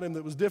something about him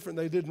that was different.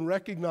 They didn't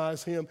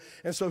recognize him,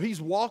 and so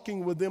he's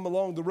walking with them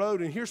along the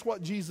road, and here's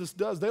what Jesus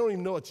does. They don't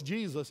even know it's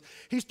Jesus.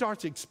 He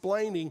starts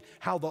explaining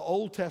how the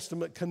Old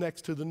Testament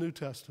connects to the New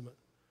Testament.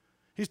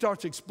 He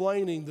starts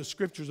explaining the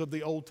scriptures of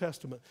the Old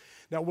Testament.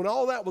 Now, when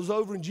all that was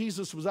over and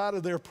Jesus was out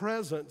of their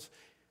presence,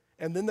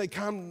 and then they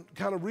kind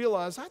of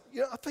realized,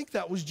 I think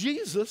that was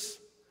Jesus.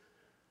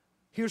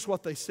 Here's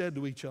what they said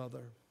to each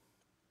other.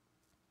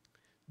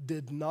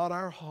 Did not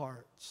our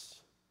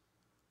hearts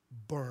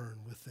burn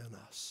within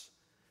us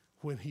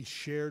when he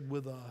shared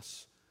with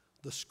us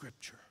the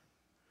Scripture.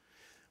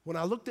 When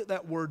I looked at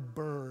that word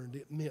burned,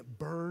 it meant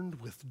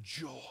burned with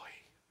joy,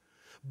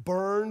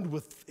 burned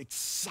with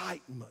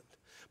excitement,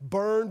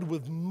 burned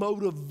with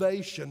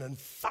motivation and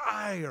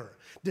fire.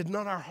 Did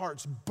not our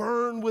hearts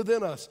burn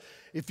within us?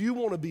 If you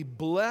want to be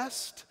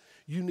blessed,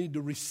 you need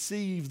to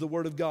receive the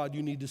Word of God.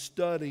 You need to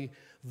study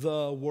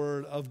the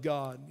Word of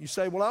God. You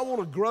say, well, I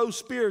want to grow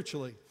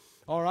spiritually.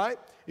 All right?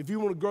 If you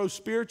want to grow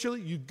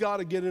spiritually, you've got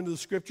to get into the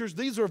Scriptures.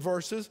 These are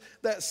verses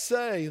that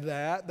say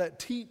that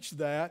teach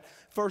that.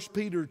 1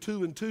 Peter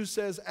 2:2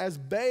 says, as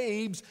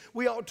babes,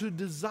 we ought to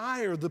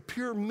desire the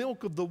pure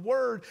milk of the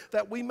Word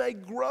that we may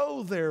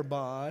grow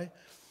thereby.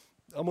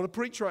 I'm going to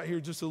preach right here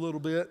just a little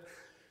bit.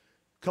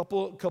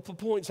 Couple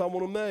points I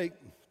want to make.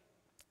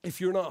 If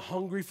you're not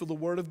hungry for the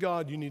Word of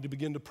God, you need to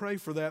begin to pray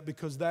for that,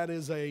 because that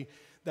is a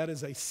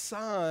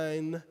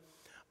sign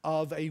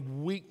of a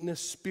weakness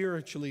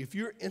spiritually. If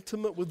you're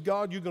intimate with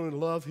God, you're going to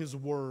love His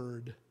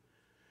Word.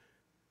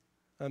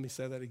 Let me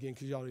say that again,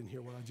 because y'all didn't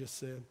hear what I just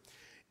said.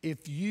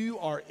 If you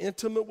are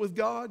intimate with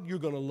God, you're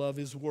going to love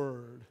His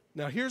Word.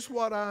 Now, here's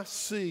what I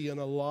see in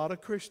a lot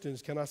of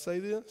Christians. Can I say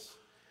this?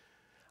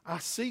 I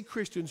see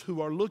Christians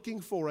who are looking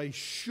for a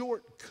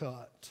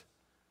shortcut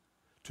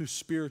to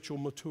spiritual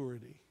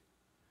maturity.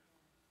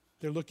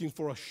 They're looking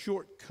for a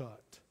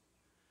shortcut.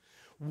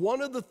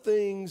 One of the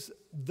things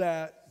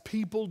that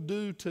people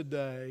do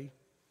today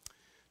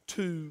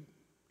to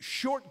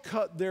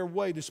shortcut their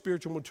way to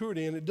spiritual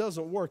maturity, and it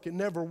doesn't work, it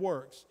never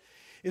works,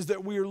 is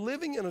that we are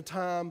living in a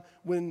time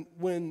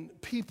when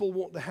people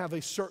want to have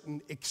a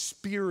certain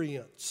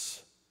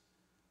experience.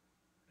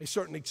 A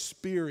certain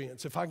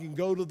experience. If I can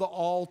go to the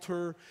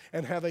altar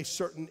and have a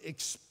certain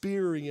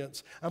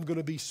experience, I'm going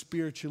to be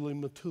spiritually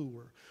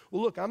mature.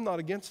 Well, look, I'm not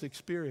against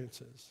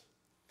experiences.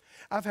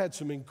 I've had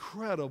some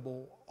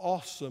incredible,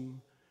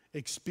 awesome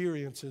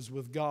experiences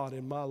with God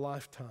in my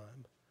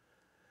lifetime.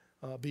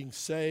 Being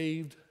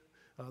saved,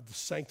 the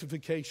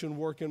sanctification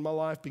work in my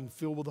life, being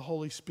filled with the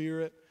Holy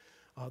Spirit.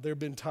 There have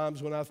been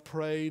times when I've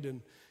prayed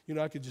and,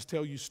 I could just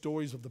tell you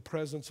stories of the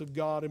presence of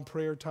God in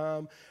prayer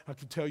time. I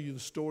could tell you the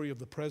story of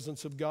the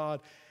presence of God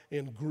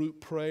in group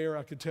prayer.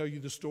 I could tell you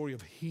the story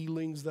of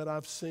healings that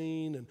I've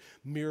seen and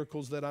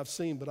miracles that I've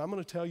seen. But I'm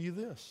going to tell you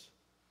this.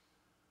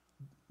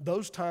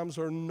 Those times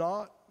are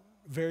not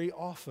very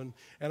often,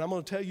 and I'm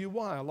going to tell you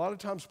why. A lot of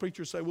times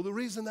preachers say, well, the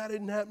reason that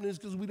didn't happen is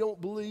because we don't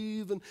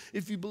believe, and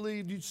if you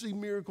believed, you'd see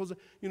miracles.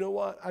 You know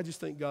what? I just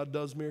think God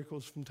does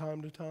miracles from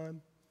time to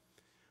time.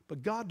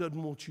 But God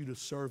doesn't want you to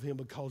serve Him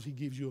because He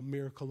gives you a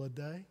miracle a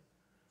day.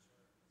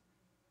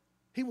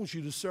 He wants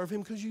you to serve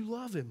Him because you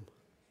love Him.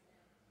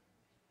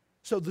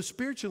 So the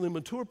spiritually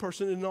mature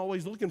person isn't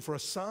always looking for a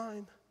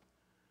sign.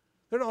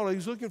 They're not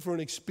always looking for an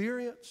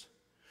experience.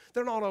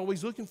 They're not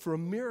always looking for a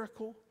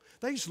miracle.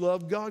 They just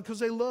love God because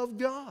they love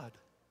God.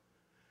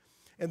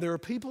 And there are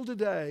people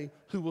today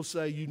who will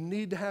say, you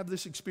need to have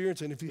this experience,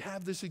 and if you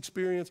have this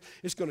experience,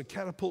 it's going to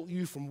catapult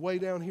you from way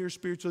down here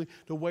spiritually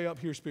to way up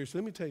here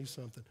spiritually. Let me tell you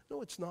something.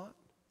 No, it's not.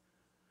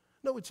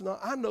 No, it's not.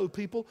 I know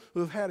people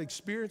who have had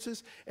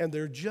experiences, and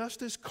they're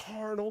just as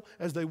carnal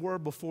as they were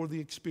before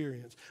the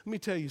experience. Let me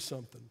tell you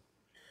something.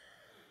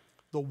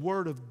 The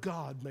Word of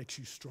God makes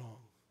you strong.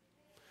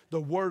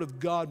 The Word of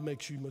God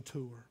makes you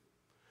mature.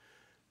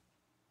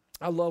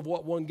 I love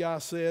what one guy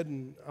said,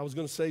 and I was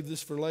going to save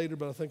this for later,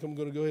 but I think I'm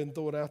going to go ahead and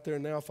throw it out there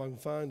now if I can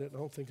find it. I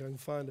don't think I can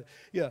find it.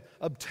 Yeah,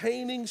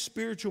 obtaining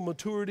spiritual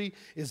maturity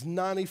is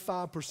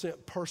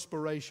 95%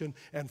 perspiration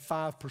and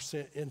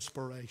 5%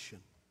 inspiration.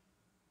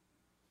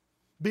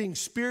 Being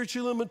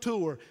spiritually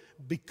mature,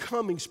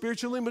 becoming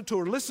spiritually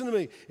mature, listen to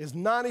me, is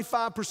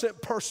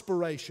 95%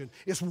 perspiration.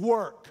 It's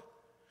work.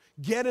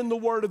 Get in the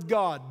Word of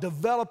God.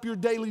 Develop your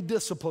daily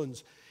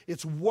disciplines.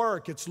 It's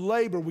work, it's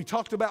labor. We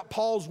talked about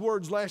Paul's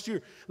words last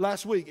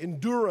week.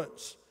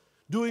 Endurance,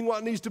 doing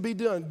what needs to be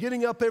done,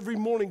 getting up every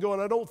morning going,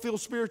 I don't feel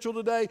spiritual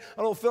today.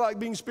 I don't feel like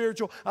being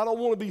spiritual. I don't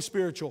want to be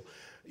spiritual.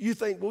 You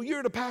think, well,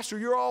 you're the pastor.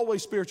 You're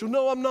always spiritual.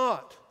 No, I'm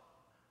not.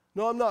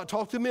 No, I'm not.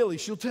 Talk to Millie.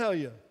 She'll tell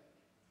you.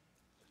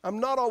 I'm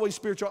not always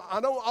spiritual. I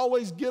don't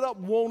always get up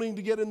wanting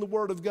to get in the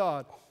Word of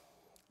God.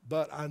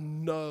 But I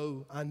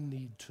know I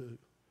need to.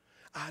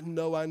 I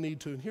know I need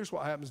to. And here's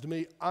what happens to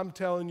me. I'm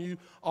telling you,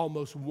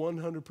 almost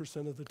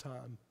 100% of the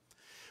time.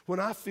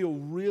 When I feel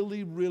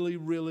really, really,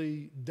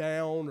 really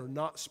down or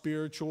not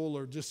spiritual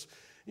or just,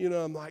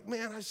 I'm like,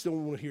 man, I just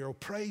don't want to hear a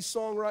praise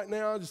song right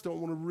now. I just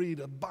don't want to read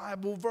a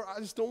Bible verse. I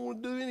just don't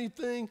want to do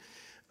anything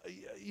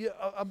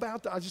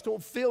about that. I just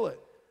don't feel it.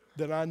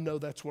 Then I know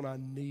that's when I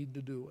need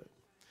to do it.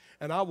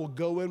 And I will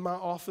go in my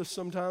office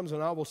sometimes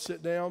and I will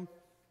sit down.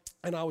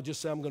 And I would just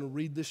say, I'm going to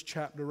read this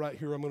chapter right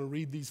here. I'm going to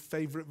read these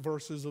favorite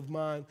verses of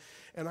mine.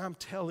 And I'm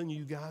telling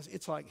you guys,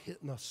 it's like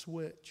hitting a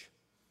switch.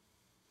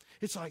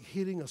 It's like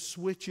hitting a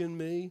switch in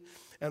me.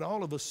 And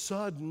all of a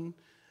sudden,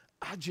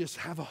 I just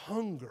have a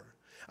hunger.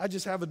 I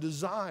just have a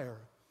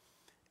desire.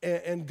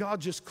 And God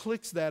just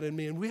clicks that in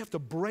me. And we have to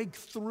break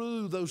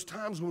through those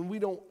times when we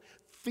don't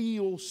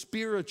feel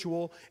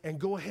spiritual and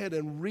go ahead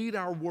and read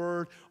our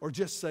word, or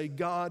just say,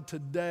 God,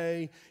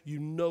 today, you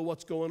know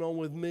what's going on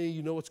with me.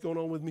 You know what's going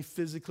on with me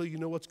physically. You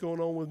know what's going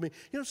on with me.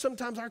 You know,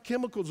 sometimes our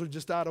chemicals are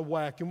just out of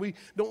whack, and we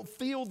don't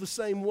feel the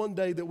same one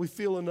day that we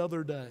feel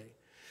another day.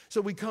 So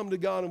we come to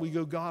God and we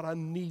go, God, I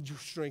need your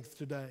strength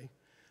today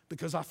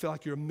because I feel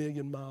like you're a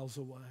million miles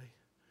away.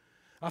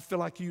 I feel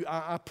like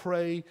I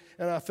pray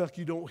and I feel like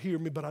you don't hear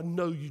me, but I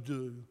know you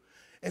do.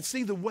 And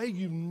see, the way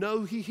you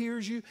know he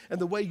hears you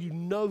and the way you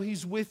know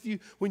he's with you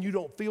when you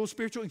don't feel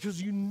spiritual,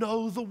 because you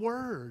know the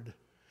word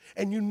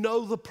and you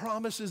know the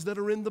promises that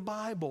are in the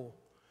Bible.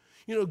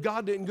 You know,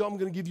 God didn't go, I'm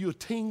going to give you a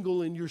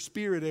tingle in your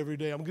spirit every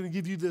day. I'm going to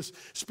give you this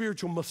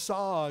spiritual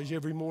massage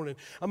every morning.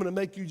 I'm going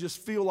to make you just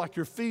feel like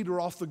your feet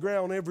are off the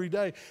ground every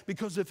day.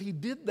 Because if he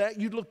did that,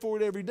 you'd look for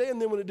it every day,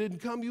 and then when it didn't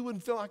come, you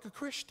wouldn't feel like a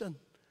Christian.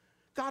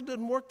 God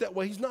doesn't work that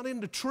way. He's not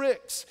into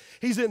tricks.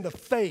 He's into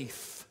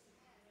faith.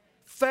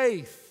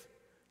 Faith.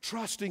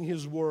 Trusting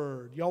his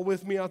word. Y'all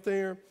with me out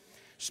there?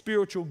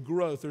 Spiritual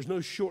growth. There's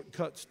no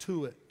shortcuts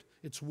to it.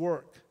 It's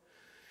work.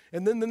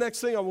 And then the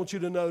next thing I want you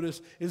to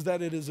notice is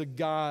that it is a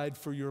guide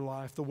for your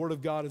life. The word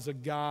of God is a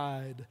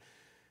guide.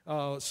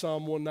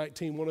 Psalm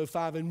 119,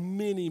 105, and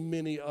many,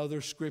 many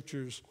other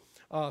scriptures.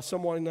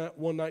 Psalm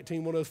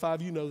 119,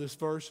 105, you know this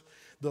verse.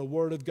 The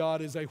word of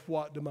God is a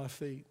what to my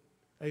feet?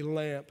 A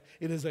lamp.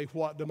 It is a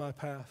what to my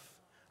path?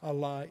 A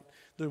light.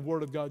 The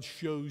word of God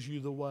shows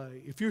you the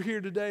way. If you're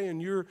here today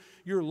and you're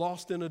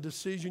lost in a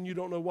decision, you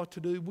don't know what to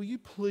do, will you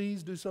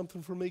please do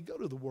something for me? Go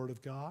to the word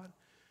of God.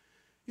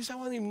 You say, I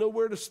don't even know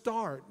where to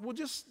start. Well,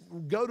 just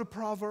go to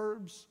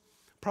Proverbs.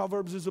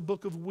 Proverbs is a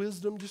book of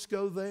wisdom. Just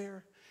go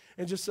there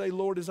and just say,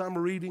 Lord, as I'm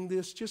reading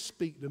this, just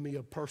speak to me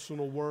a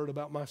personal word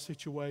about my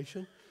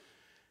situation.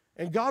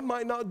 And God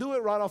might not do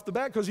it right off the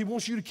bat because he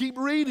wants you to keep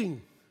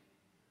reading.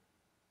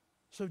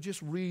 So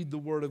just read the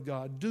word of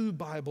God. Do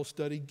Bible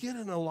study. Get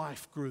in a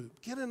life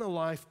group. Get in a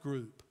life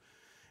group.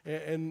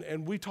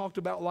 And we talked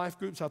about life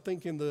groups. I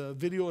think in the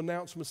video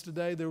announcements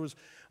today, there was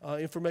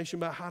information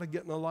about how to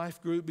get in a life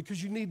group,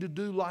 because you need to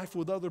do life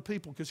with other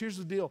people. Because here's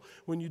the deal,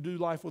 when you do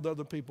life with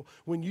other people,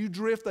 when you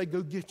drift, they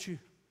go get you.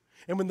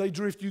 And when they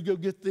drift, you go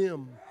get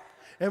them.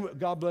 And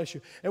God bless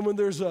you. And when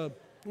there's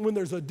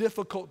a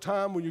difficult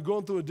time, when you're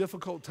going through a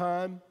difficult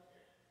time,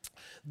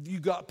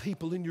 you got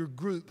people in your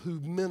group who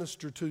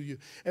minister to you.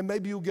 And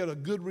maybe you'll get a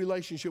good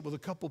relationship with a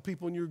couple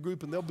people in your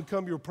group, and they'll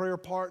become your prayer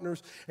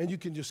partners, and you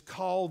can just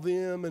call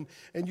them, and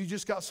you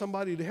just got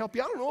somebody to help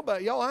you. I don't know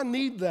about y'all. I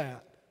need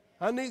that.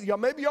 I need y'all.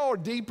 Maybe y'all are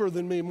deeper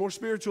than me, more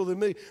spiritual than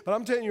me, but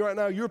I'm telling you right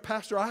now, you're a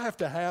pastor. I have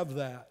to have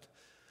that.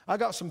 I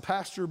got some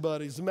pastor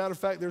buddies. As a matter of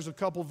fact, there's a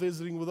couple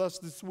visiting with us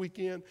this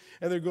weekend,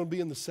 and they're going to be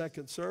in the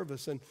second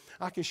service, and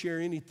I can share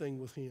anything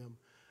with him.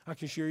 I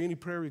can share any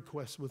prayer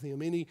requests with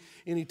him,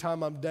 any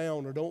time I'm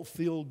down or don't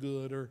feel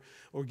good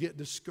or get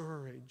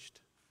discouraged.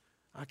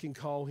 I can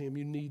call him.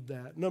 You need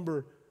that.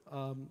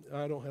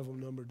 I don't have a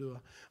number, do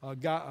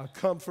I?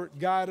 Comfort,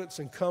 guidance,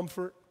 and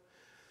comfort.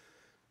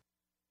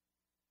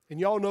 And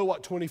y'all know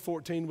what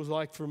 2014 was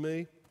like for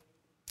me.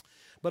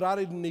 But I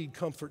didn't need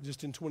comfort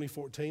just in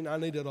 2014. I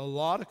needed a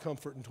lot of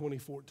comfort in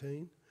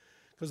 2014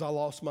 because I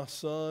lost my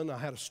son. I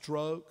had a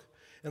stroke.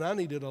 And I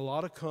needed a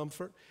lot of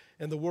comfort.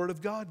 And the Word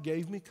of God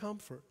gave me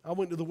comfort. I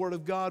went to the Word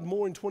of God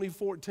more in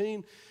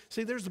 2014.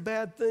 See, there's a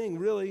bad thing,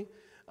 really.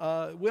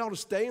 We ought to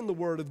stay in the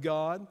Word of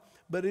God.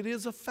 But it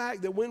is a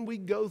fact that when we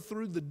go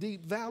through the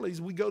deep valleys,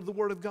 we go to the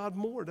Word of God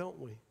more, don't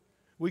we?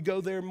 We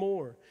go there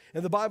more.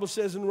 And the Bible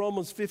says in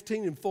Romans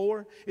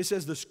 15:4, it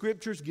says the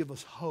Scriptures give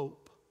us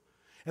hope.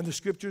 And the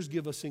Scriptures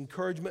give us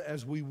encouragement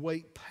as we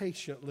wait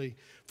patiently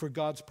for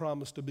God's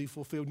promise to be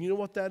fulfilled. You know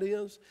what that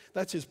is?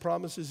 That's His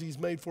promises He's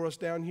made for us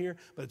down here,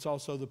 but it's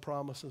also the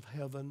promise of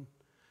heaven.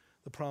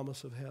 The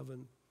promise of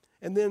heaven.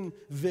 And then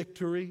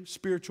victory,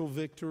 spiritual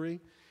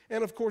victory.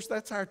 And of course,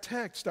 that's our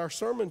text. Our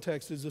sermon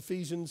text is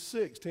Ephesians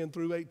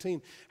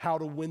 6:10-18. How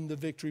to win the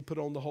victory, put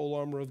on the whole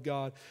armor of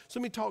God.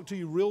 So let me talk to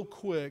you real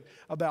quick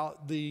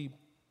about the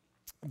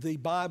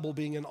Bible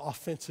being an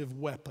offensive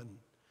weapon.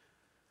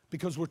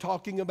 Because we're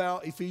talking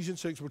about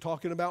Ephesians 6, we're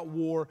talking about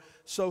war.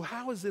 So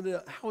how is it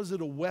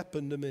a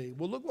weapon to me?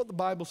 Well, look what the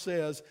Bible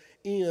says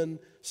in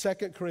 2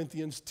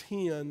 Corinthians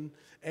 10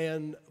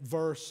 and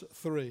verse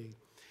 3.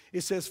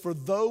 It says, for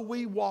though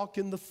we walk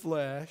in the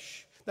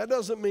flesh, that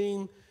doesn't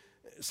mean,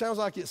 it sounds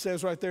like it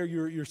says right there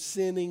you're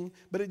sinning,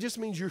 but it just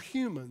means you're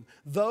human.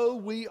 Though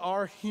we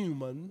are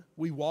human,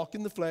 we walk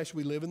in the flesh,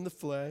 we live in the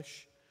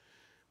flesh,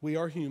 we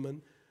are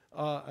human.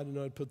 I didn't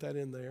know I'd put that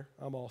in there.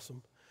 I'm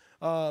awesome.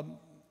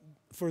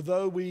 For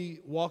though we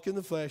walk in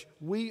the flesh,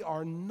 we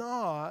are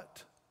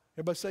not,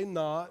 everybody say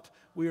not,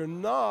 we are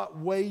not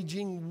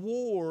waging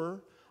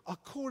war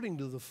according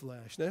to the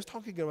flesh. Now it's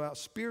talking about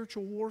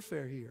spiritual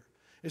warfare here.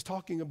 It's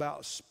talking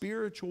about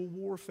spiritual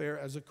warfare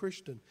as a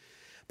Christian.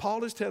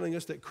 Paul is telling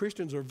us that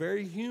Christians are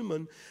very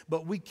human,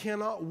 but we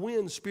cannot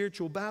win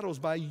spiritual battles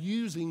by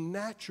using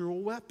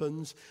natural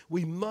weapons.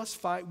 We must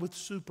fight with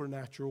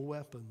supernatural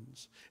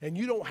weapons. And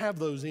you don't have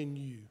those in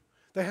you.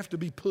 They have to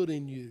be put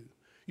in you.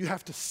 You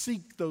have to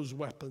seek those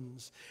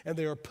weapons, and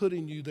they are put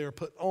in you, they are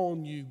put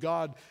on you.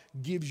 God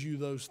gives you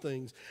those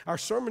things. Our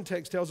sermon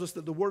text tells us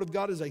that the Word of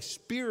God is a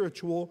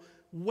spiritual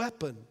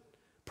weapon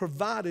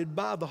provided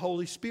by the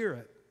Holy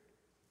Spirit.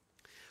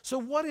 So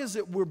what is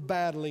it we're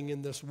battling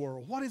in this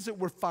world? What is it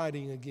we're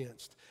fighting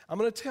against? I'm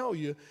going to tell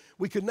you,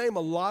 we could name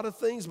a lot of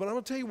things, but I'm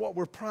going to tell you what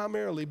we're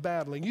primarily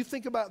battling. You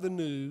think about the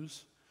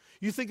news.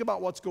 You think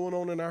about what's going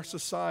on in our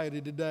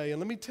society today, and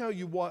let me tell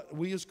you what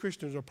we as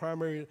Christians are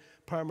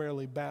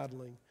primarily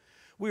battling.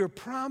 We are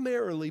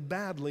primarily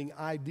battling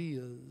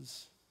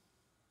ideas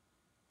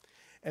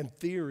and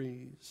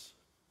theories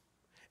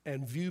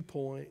and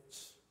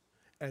viewpoints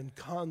and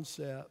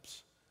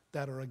concepts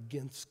that are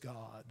against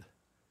God.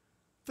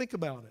 Think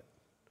about it.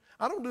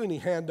 I don't do any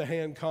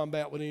hand-to-hand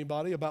combat with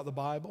anybody about the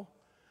Bible,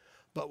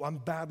 but I'm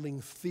battling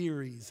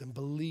theories and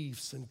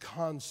beliefs and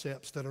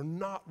concepts that are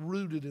not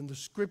rooted in the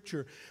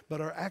Scripture,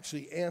 but are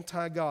actually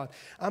anti-God.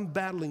 I'm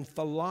battling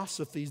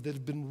philosophies that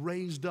have been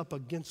raised up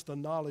against the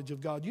knowledge of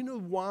God. You know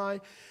why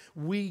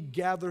we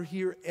gather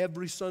here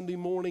every Sunday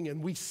morning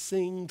and we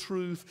sing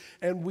truth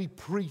and we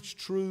preach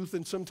truth,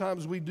 and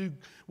sometimes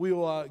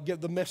we'll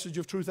get the message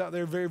of truth out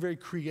there very, very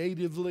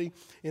creatively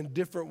in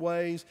different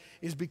ways,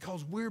 is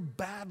because we're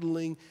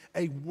battling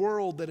a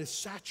world that is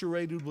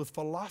saturated with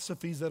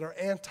philosophies that are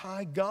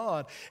anti-God.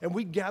 And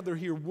we gather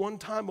here one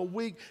time a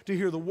week to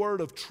hear the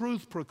word of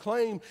truth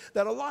proclaimed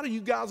that a lot of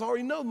you guys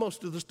already know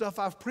most of the stuff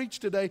I've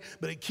preached today,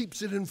 but it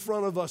keeps it in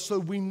front of us so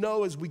we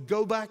know as we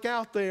go back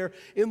out there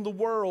in the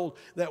world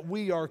that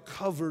we are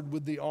covered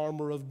with the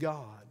armor of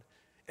God.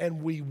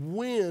 And we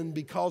win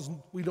because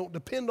we don't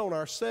depend on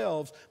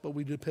ourselves, but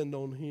we depend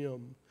on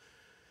Him.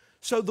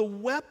 So the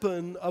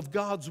weapon of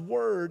God's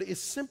word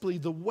is simply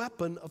the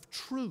weapon of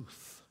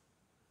truth.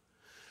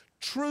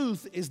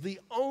 Truth is the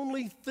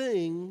only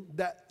thing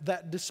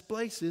that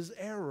displaces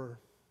error.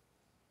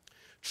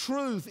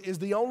 Truth is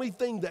the only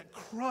thing that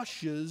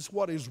crushes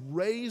what is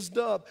raised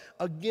up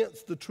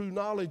against the true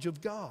knowledge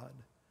of God.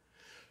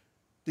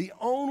 The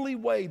only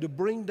way to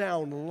bring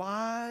down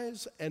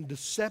lies and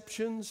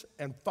deceptions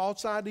and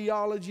false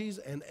ideologies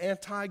and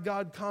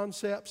anti-God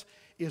concepts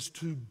is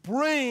to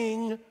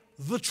bring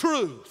the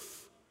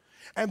truth.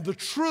 And the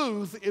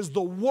truth is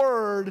the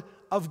Word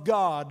of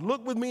God.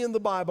 Look with me in the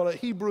Bible at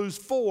Hebrews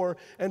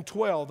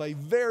 4:12, a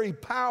very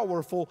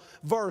powerful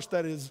verse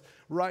that is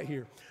right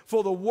here.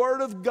 For the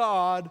Word of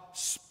God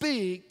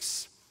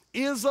speaks,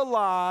 is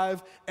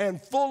alive, and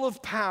full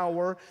of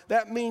power.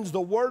 That means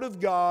the Word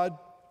of God,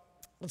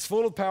 it's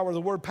full of power.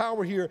 The word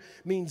power here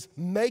means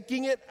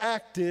making it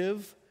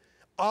active,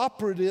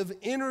 operative,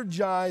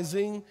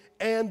 energizing,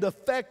 and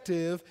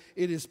effective.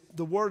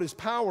 The word is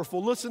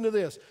powerful. Listen to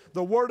this.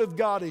 The Word of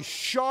God is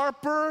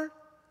sharper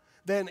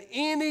than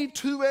any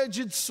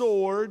two-edged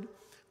sword,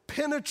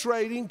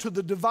 penetrating to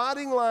the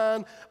dividing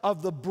line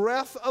of the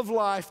breath of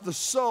life, the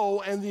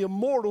soul, and the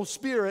immortal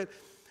spirit,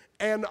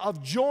 and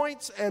of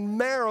joints and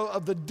marrow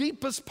of the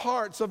deepest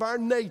parts of our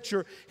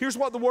nature. Here's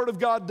what the Word of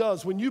God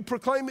does. When you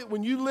proclaim it,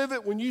 when you live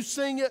it, when you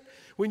sing it,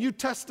 when you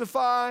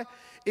testify,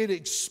 it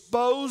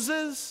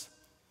exposes,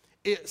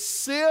 it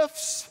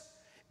sifts,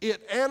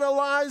 it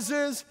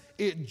analyzes,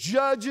 it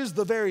judges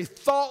the very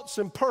thoughts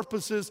and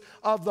purposes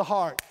of the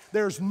heart.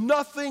 There's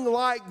nothing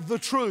like the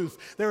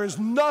truth. There is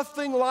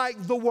nothing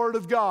like the Word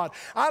of God.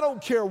 I don't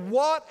care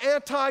what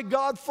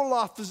anti-God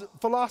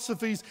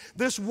philosophies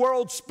this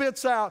world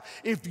spits out.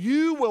 If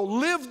you will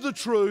live the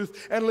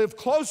truth and live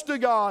close to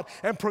God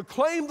and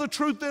proclaim the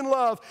truth in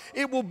love,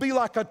 it will be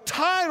like a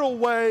tidal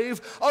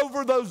wave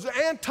over those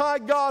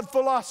anti-God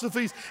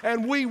philosophies,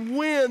 and we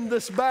win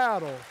this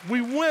battle. We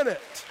win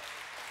it.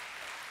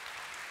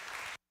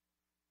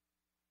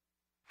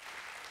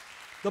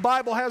 The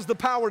Bible has the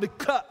power to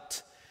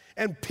cut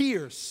and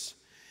pierce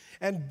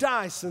and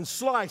dice and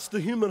slice the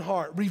human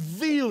heart,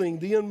 revealing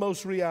the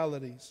inmost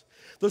realities.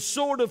 The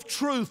sword of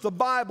truth, the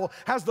Bible,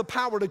 has the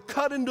power to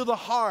cut into the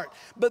heart,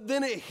 but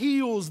then it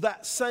heals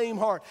that same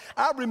heart.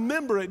 I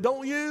remember it,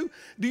 don't you?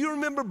 Do you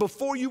remember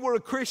before you were a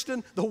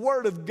Christian, the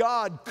Word of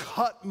God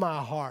cut my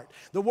heart.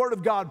 The Word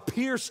of God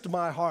pierced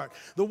my heart.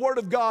 The Word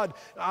of God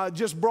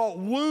just brought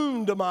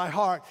wound to my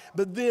heart.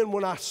 But then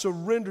when I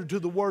surrendered to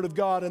the Word of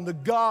God and the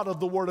God of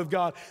the Word of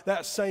God,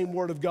 that same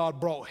Word of God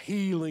brought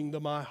healing to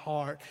my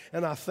heart.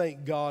 And I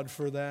thank God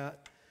for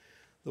that.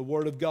 The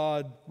Word of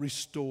God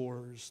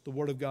restores. The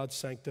Word of God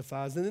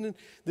sanctifies. And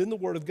then the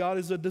Word of God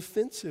is a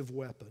defensive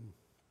weapon.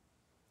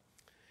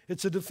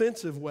 It's a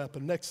defensive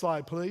weapon. Next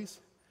slide, please.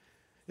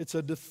 It's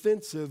a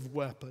defensive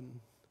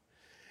weapon.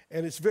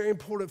 And it's very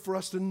important for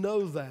us to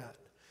know that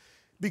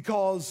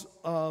because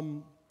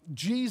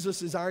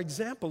Jesus is our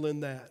example in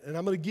that. And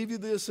I'm going to give you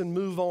this and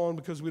move on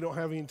because we don't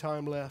have any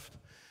time left.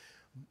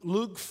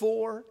 Luke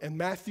 4 and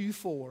Matthew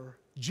 4,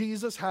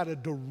 Jesus had a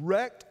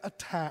direct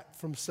attack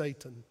from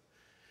Satan.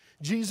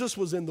 Jesus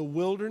was in the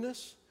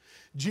wilderness.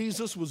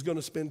 Jesus was going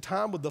to spend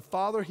time with the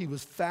Father. He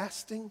was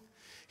fasting.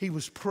 He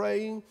was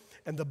praying.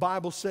 And the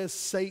Bible says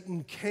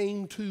Satan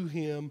came to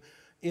him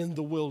in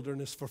the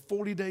wilderness. For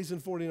 40 days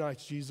and 40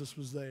 nights, Jesus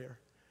was there.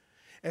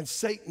 And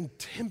Satan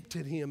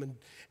tempted him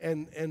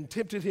and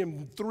tempted him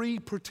in three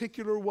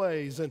particular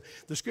ways. And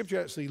the scripture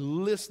actually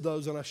lists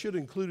those, and I should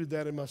have included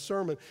that in my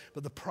sermon.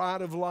 But the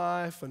pride of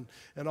life and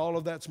all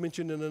of that's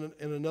mentioned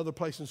in another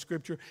place in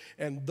scripture.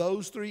 And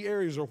those three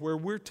areas are where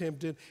we're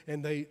tempted,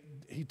 and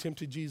he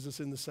tempted Jesus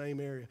in the same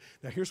area.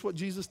 Now here's what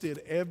Jesus did.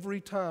 Every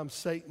time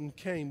Satan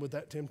came with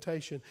that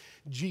temptation,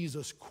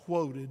 Jesus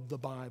quoted the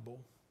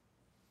Bible.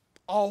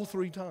 All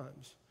three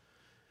times.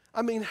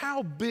 I mean,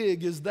 how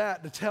big is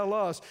that to tell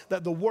us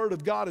that the Word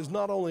of God is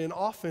not only an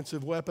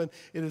offensive weapon,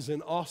 it is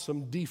an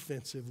awesome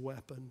defensive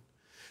weapon.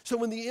 So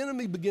when the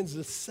enemy begins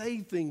to say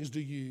things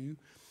to you,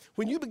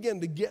 when you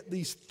begin to get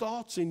these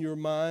thoughts in your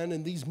mind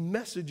and these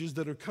messages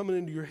that are coming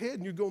into your head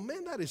and you're going,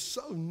 man, that is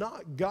so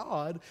not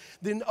God,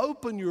 then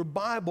open your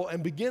Bible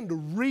and begin to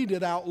read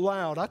it out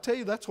loud. I tell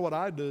you, that's what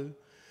I do.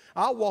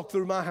 I'll walk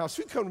through my house.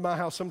 If you come to my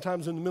house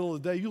sometimes in the middle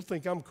of the day, you'll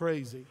think I'm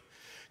crazy.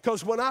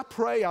 Because when I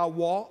pray, I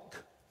walk.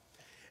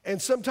 And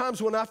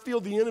sometimes when I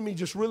feel the enemy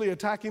just really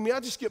attacking me,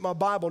 I just get my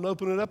Bible and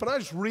open it up and I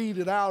just read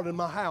it out in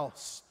my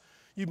house.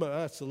 You might,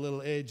 that's a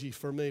little edgy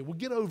for me. Well,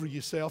 get over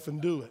yourself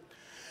and do it.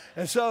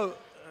 And so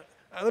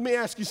let me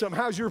ask you something.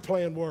 How's your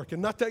plan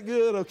working? Not that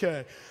good?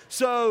 Okay.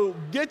 So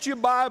get your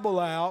Bible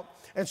out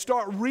and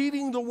start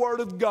reading the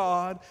Word of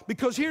God,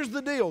 because here's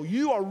the deal.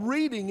 You are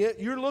reading it.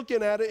 You're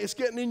looking at it. It's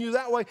getting in you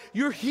that way.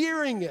 You're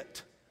hearing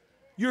it.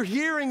 You're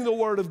hearing the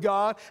Word of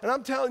God. And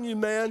I'm telling you,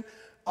 man,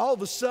 all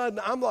of a sudden,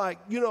 I'm like,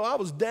 I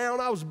was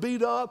down, I was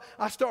beat up.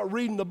 I start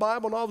reading the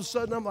Bible, and all of a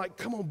sudden, I'm like,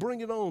 come on,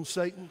 bring it on,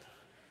 Satan.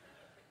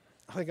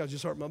 I think I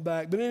just hurt my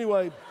back. But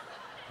anyway,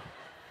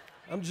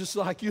 I'm just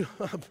like,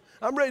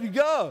 I'm ready to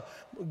go.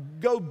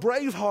 Go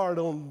Braveheart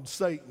on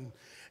Satan.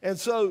 And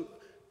so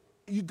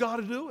you got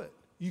to do it.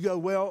 You go,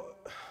 well,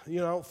 I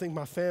don't think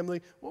my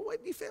family. Well, wait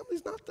till your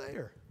family's not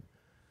there.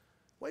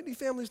 Wait till your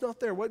family's not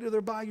there. Wait till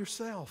they're by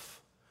yourself.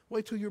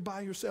 Wait till you're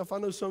by yourself. I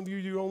know some of you,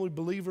 you're the only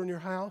believer in your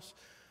house.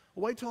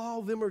 Wait till all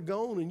of them are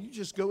gone and you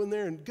just go in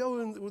there and go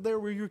in there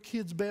where your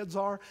kids' beds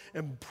are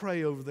and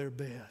pray over their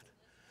bed.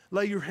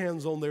 Lay your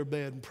hands on their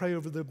bed and pray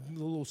over the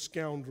little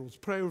scoundrels.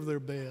 Pray over their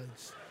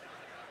beds.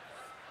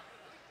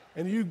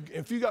 And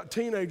if you got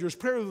teenagers,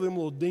 pray over them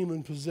little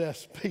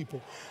demon-possessed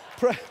people.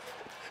 Pray.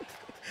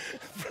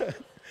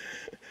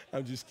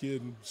 I'm just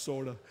kidding,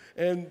 sort of.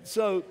 And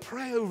so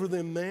pray over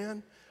them,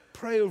 man.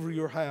 Pray over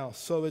your house.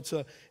 So it's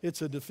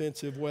a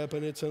defensive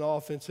weapon. It's an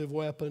offensive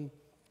weapon.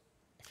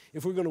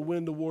 If we're going to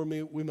win the war,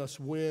 we must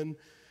win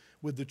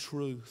with the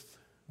truth.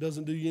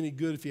 Doesn't do you any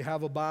good if you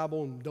have a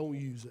Bible and don't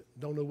use it,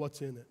 don't know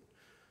what's in it.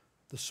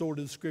 The sword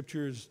of the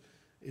Scripture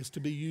is to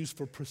be used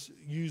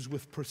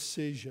with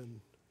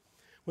precision.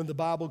 When the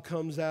Bible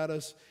comes at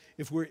us,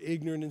 if we're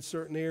ignorant in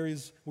certain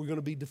areas, we're going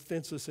to be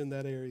defenseless in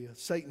that area.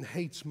 Satan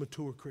hates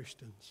mature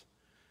Christians.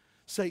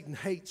 Satan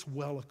hates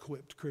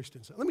well-equipped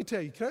Christians. Let me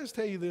tell you, can I just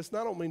tell you this? And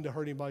I don't mean to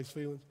hurt anybody's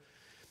feelings.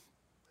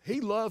 He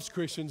loves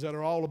Christians that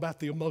are all about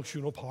the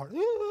emotional part,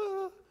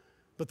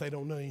 but they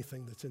don't know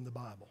anything that's in the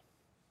Bible.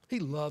 He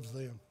loves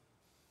them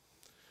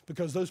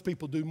because those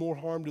people do more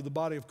harm to the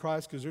body of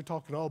Christ because they're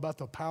talking all about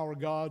the power of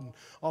God and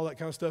all that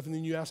kind of stuff, and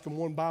then you ask them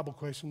one Bible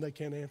question, they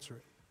can't answer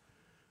it.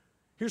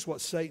 Here's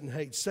what Satan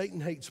hates. Satan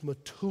hates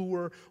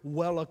mature,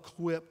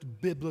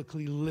 well-equipped,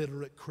 biblically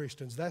literate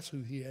Christians. That's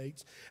who he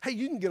hates. Hey,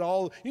 you can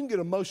get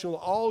emotional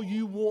all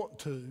you want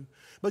to,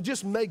 but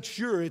just make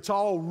sure it's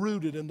all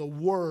rooted in the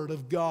Word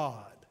of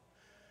God.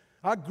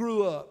 I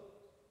grew up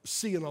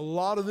seeing a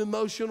lot of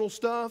emotional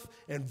stuff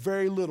and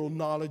very little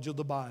knowledge of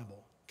the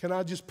Bible. Can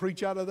I just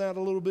preach out of that a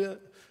little bit?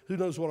 Who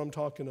knows what I'm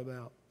talking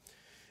about?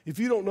 If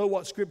you don't know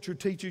what Scripture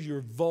teaches,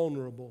 you're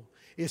vulnerable.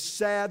 It's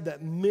sad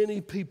that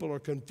many people are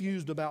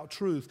confused about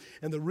truth,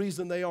 and the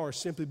reason they are is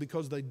simply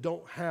because they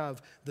don't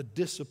have the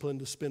discipline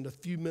to spend a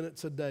few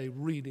minutes a day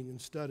reading and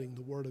studying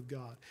the Word of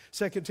God.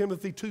 2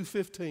 Timothy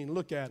 2:15,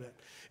 look at it.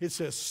 It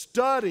says,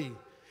 study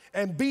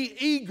and be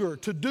eager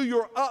to do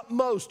your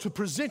utmost to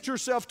present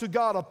yourself to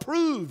God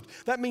approved.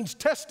 That means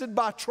tested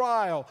by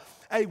trial.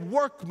 A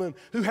workman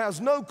who has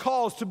no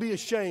cause to be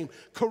ashamed,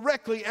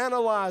 correctly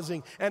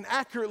analyzing and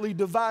accurately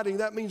dividing.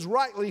 That means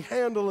rightly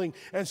handling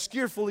and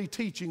skillfully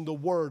teaching the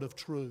word of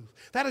truth.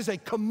 That is a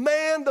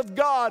command of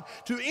God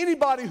to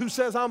anybody who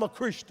says, I'm a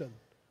Christian.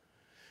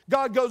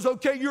 God goes,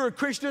 okay, you're a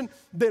Christian,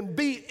 then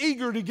be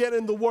eager to get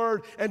in the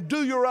Word and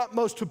do your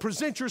utmost to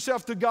present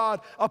yourself to God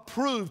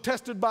approved,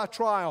 tested by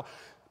trial.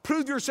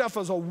 Prove yourself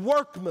as a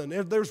workman.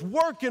 If there's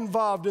work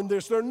involved in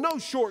this, there are no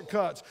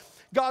shortcuts.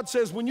 God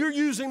says, when you're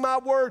using my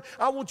word,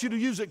 I want you to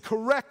use it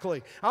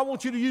correctly. I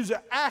want you to use it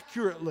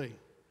accurately.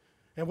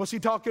 And what's he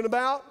talking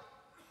about?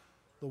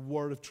 The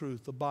word of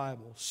truth, the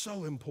Bible.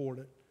 So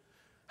important.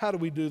 How do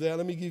we do that?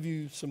 Let me give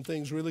you some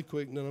things really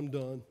quick and then I'm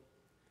done.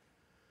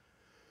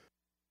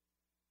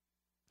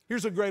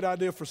 Here's a great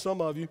idea for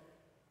some of you.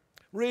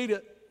 Read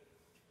it.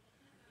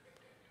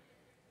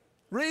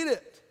 Read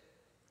it.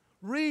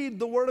 Read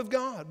the Word of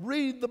God.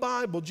 Read the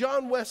Bible.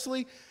 John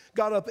Wesley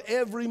got up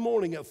every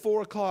morning at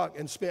 4 o'clock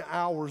and spent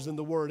hours in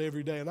the Word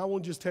every day. And I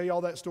won't just tell you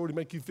all that story to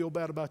make you feel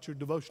bad about your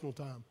devotional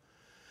time.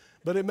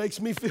 But it makes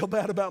me feel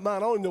bad about mine. I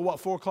don't even know what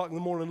 4 o'clock in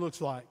the morning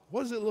looks like.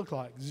 What does it look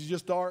like? Is it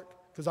just dark?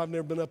 Because I've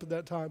never been up at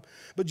that time.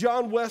 But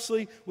John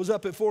Wesley was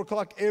up at 4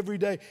 o'clock every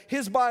day.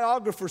 His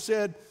biographer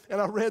said,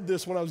 and I read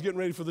this when I was getting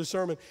ready for this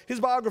sermon, his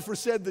biographer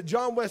said that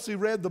John Wesley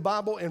read the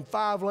Bible in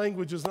 5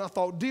 languages. And I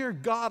thought, dear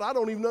God, I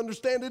don't even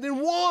understand it in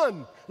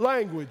 1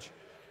 language.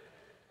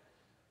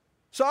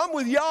 So I'm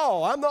with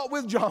y'all. I'm not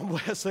with John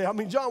Wesley. I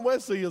mean, John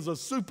Wesley is a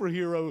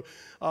superhero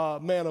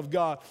man of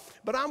God.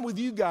 But I'm with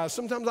you guys.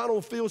 Sometimes I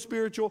don't feel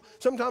spiritual.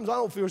 Sometimes I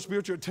don't feel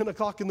spiritual at 10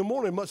 o'clock in the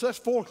morning, much less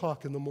 4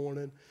 o'clock in the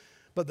morning.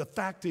 But the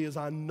fact is,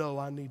 I know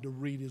I need to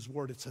read his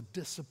word. It's a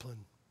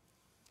discipline.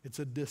 It's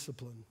a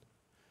discipline.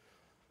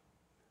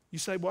 You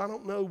say, well, I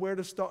don't know where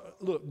to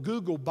start. Look,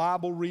 Google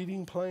Bible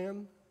reading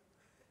plan,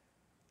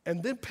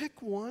 and then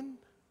pick one.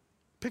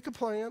 Pick a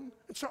plan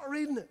and start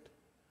reading it.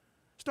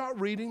 Start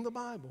reading the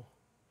Bible.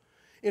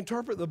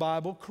 Interpret the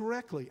Bible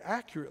correctly,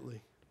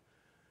 accurately.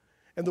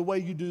 And the way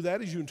you do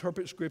that is you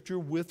interpret Scripture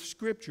with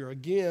Scripture.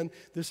 Again,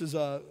 this is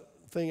a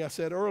thing I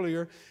said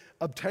earlier.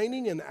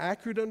 Obtaining an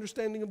accurate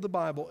understanding of the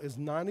Bible is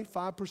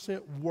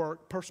 95%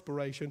 work,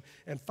 perspiration,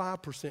 and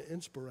 5%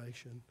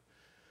 inspiration.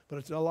 But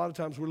it's, a lot of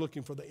times we're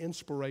looking for the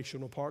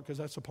inspirational part because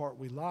that's the part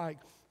we like.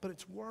 But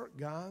it's work,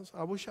 guys.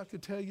 I wish I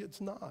could tell you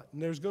it's not.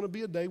 And there's going to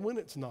be a day when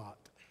it's not.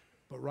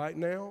 But right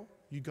now,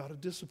 you got to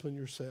discipline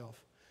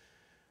yourself.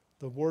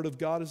 The Word of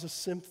God is a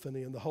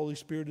symphony, and the Holy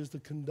Spirit is the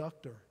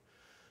conductor.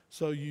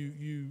 So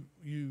you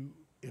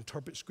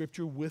interpret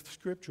Scripture with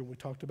Scripture. We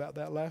talked about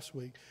that last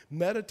week.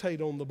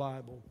 Meditate on the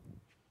Bible.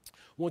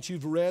 Once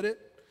you've read it,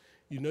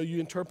 you know you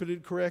interpreted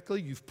it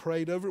correctly, you've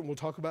prayed over it, and we'll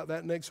talk about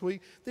that next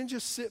week, then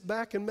just sit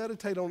back and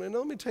meditate on it. And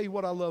let me tell you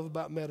what I love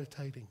about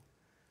meditating.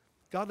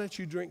 God lets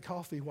you drink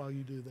coffee while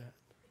you do that.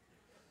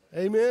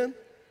 Amen?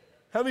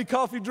 How many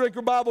coffee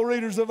drinker Bible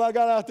readers have I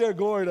got out there?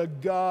 Glory to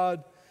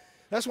God.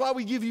 That's why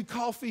we give you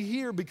coffee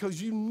here,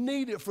 because you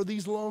need it for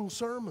these long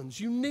sermons.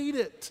 You need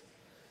it.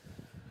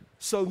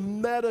 So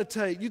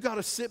meditate. You got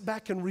to sit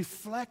back and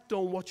reflect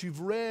on what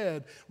you've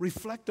read.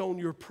 Reflect on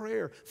your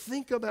prayer.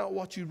 Think about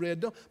what you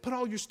read. Don't put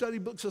all your study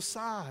books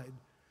aside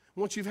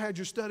once you've had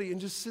your study,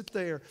 and just sit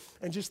there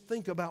and just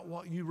think about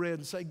what you read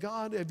and say,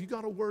 God, have you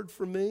got a word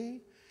for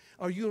me?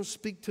 Are you going to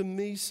speak to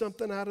me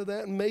something out of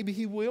that? And maybe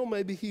he will,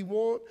 maybe he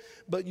won't.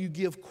 But you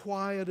give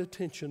quiet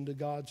attention to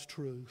God's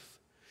truth.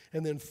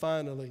 And then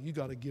finally, you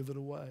got to give it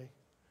away.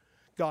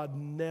 God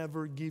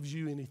never gives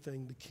you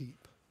anything to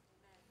keep.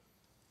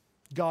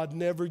 God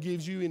never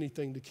gives you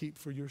anything to keep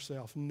for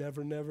yourself.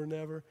 Never, never,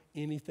 never.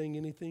 Anything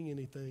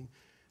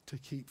to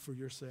keep for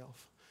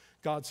yourself.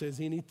 God says,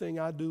 anything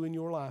I do in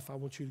your life, I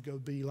want you to go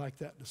be like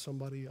that to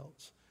somebody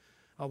else.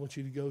 I want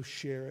you to go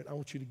share it. I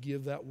want you to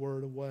give that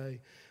word away.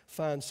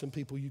 Find some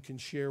people you can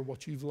share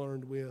what you've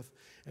learned with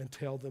and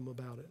tell them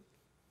about it.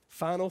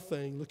 Final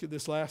thing, look at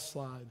this last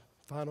slide.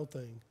 Final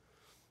thing.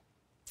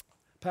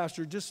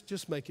 Pastor,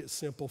 just make it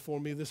simple for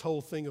me, this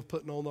whole thing of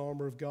putting on the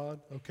armor of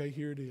God. Okay,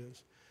 here it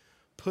is.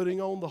 Putting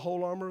on the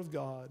whole armor of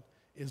God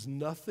is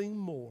nothing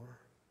more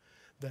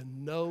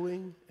than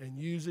knowing and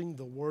using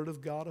the Word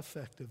of God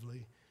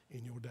effectively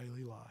in your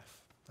daily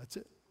life. That's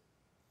it.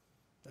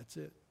 That's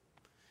it.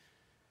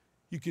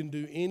 You can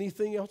do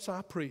anything else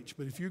I preach,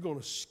 but if you're going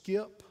to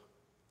skip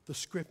the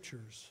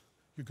Scriptures,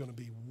 you're going to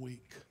be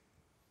weak.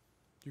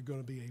 You're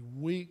going to be a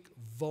weak,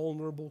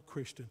 vulnerable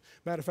Christian.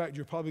 Matter of fact,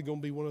 you're probably going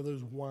to be one of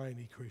those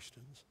whiny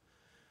Christians.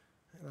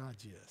 And I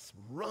just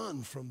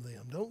run from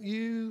them, don't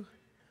you?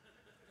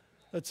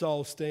 Let's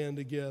all stand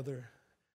together.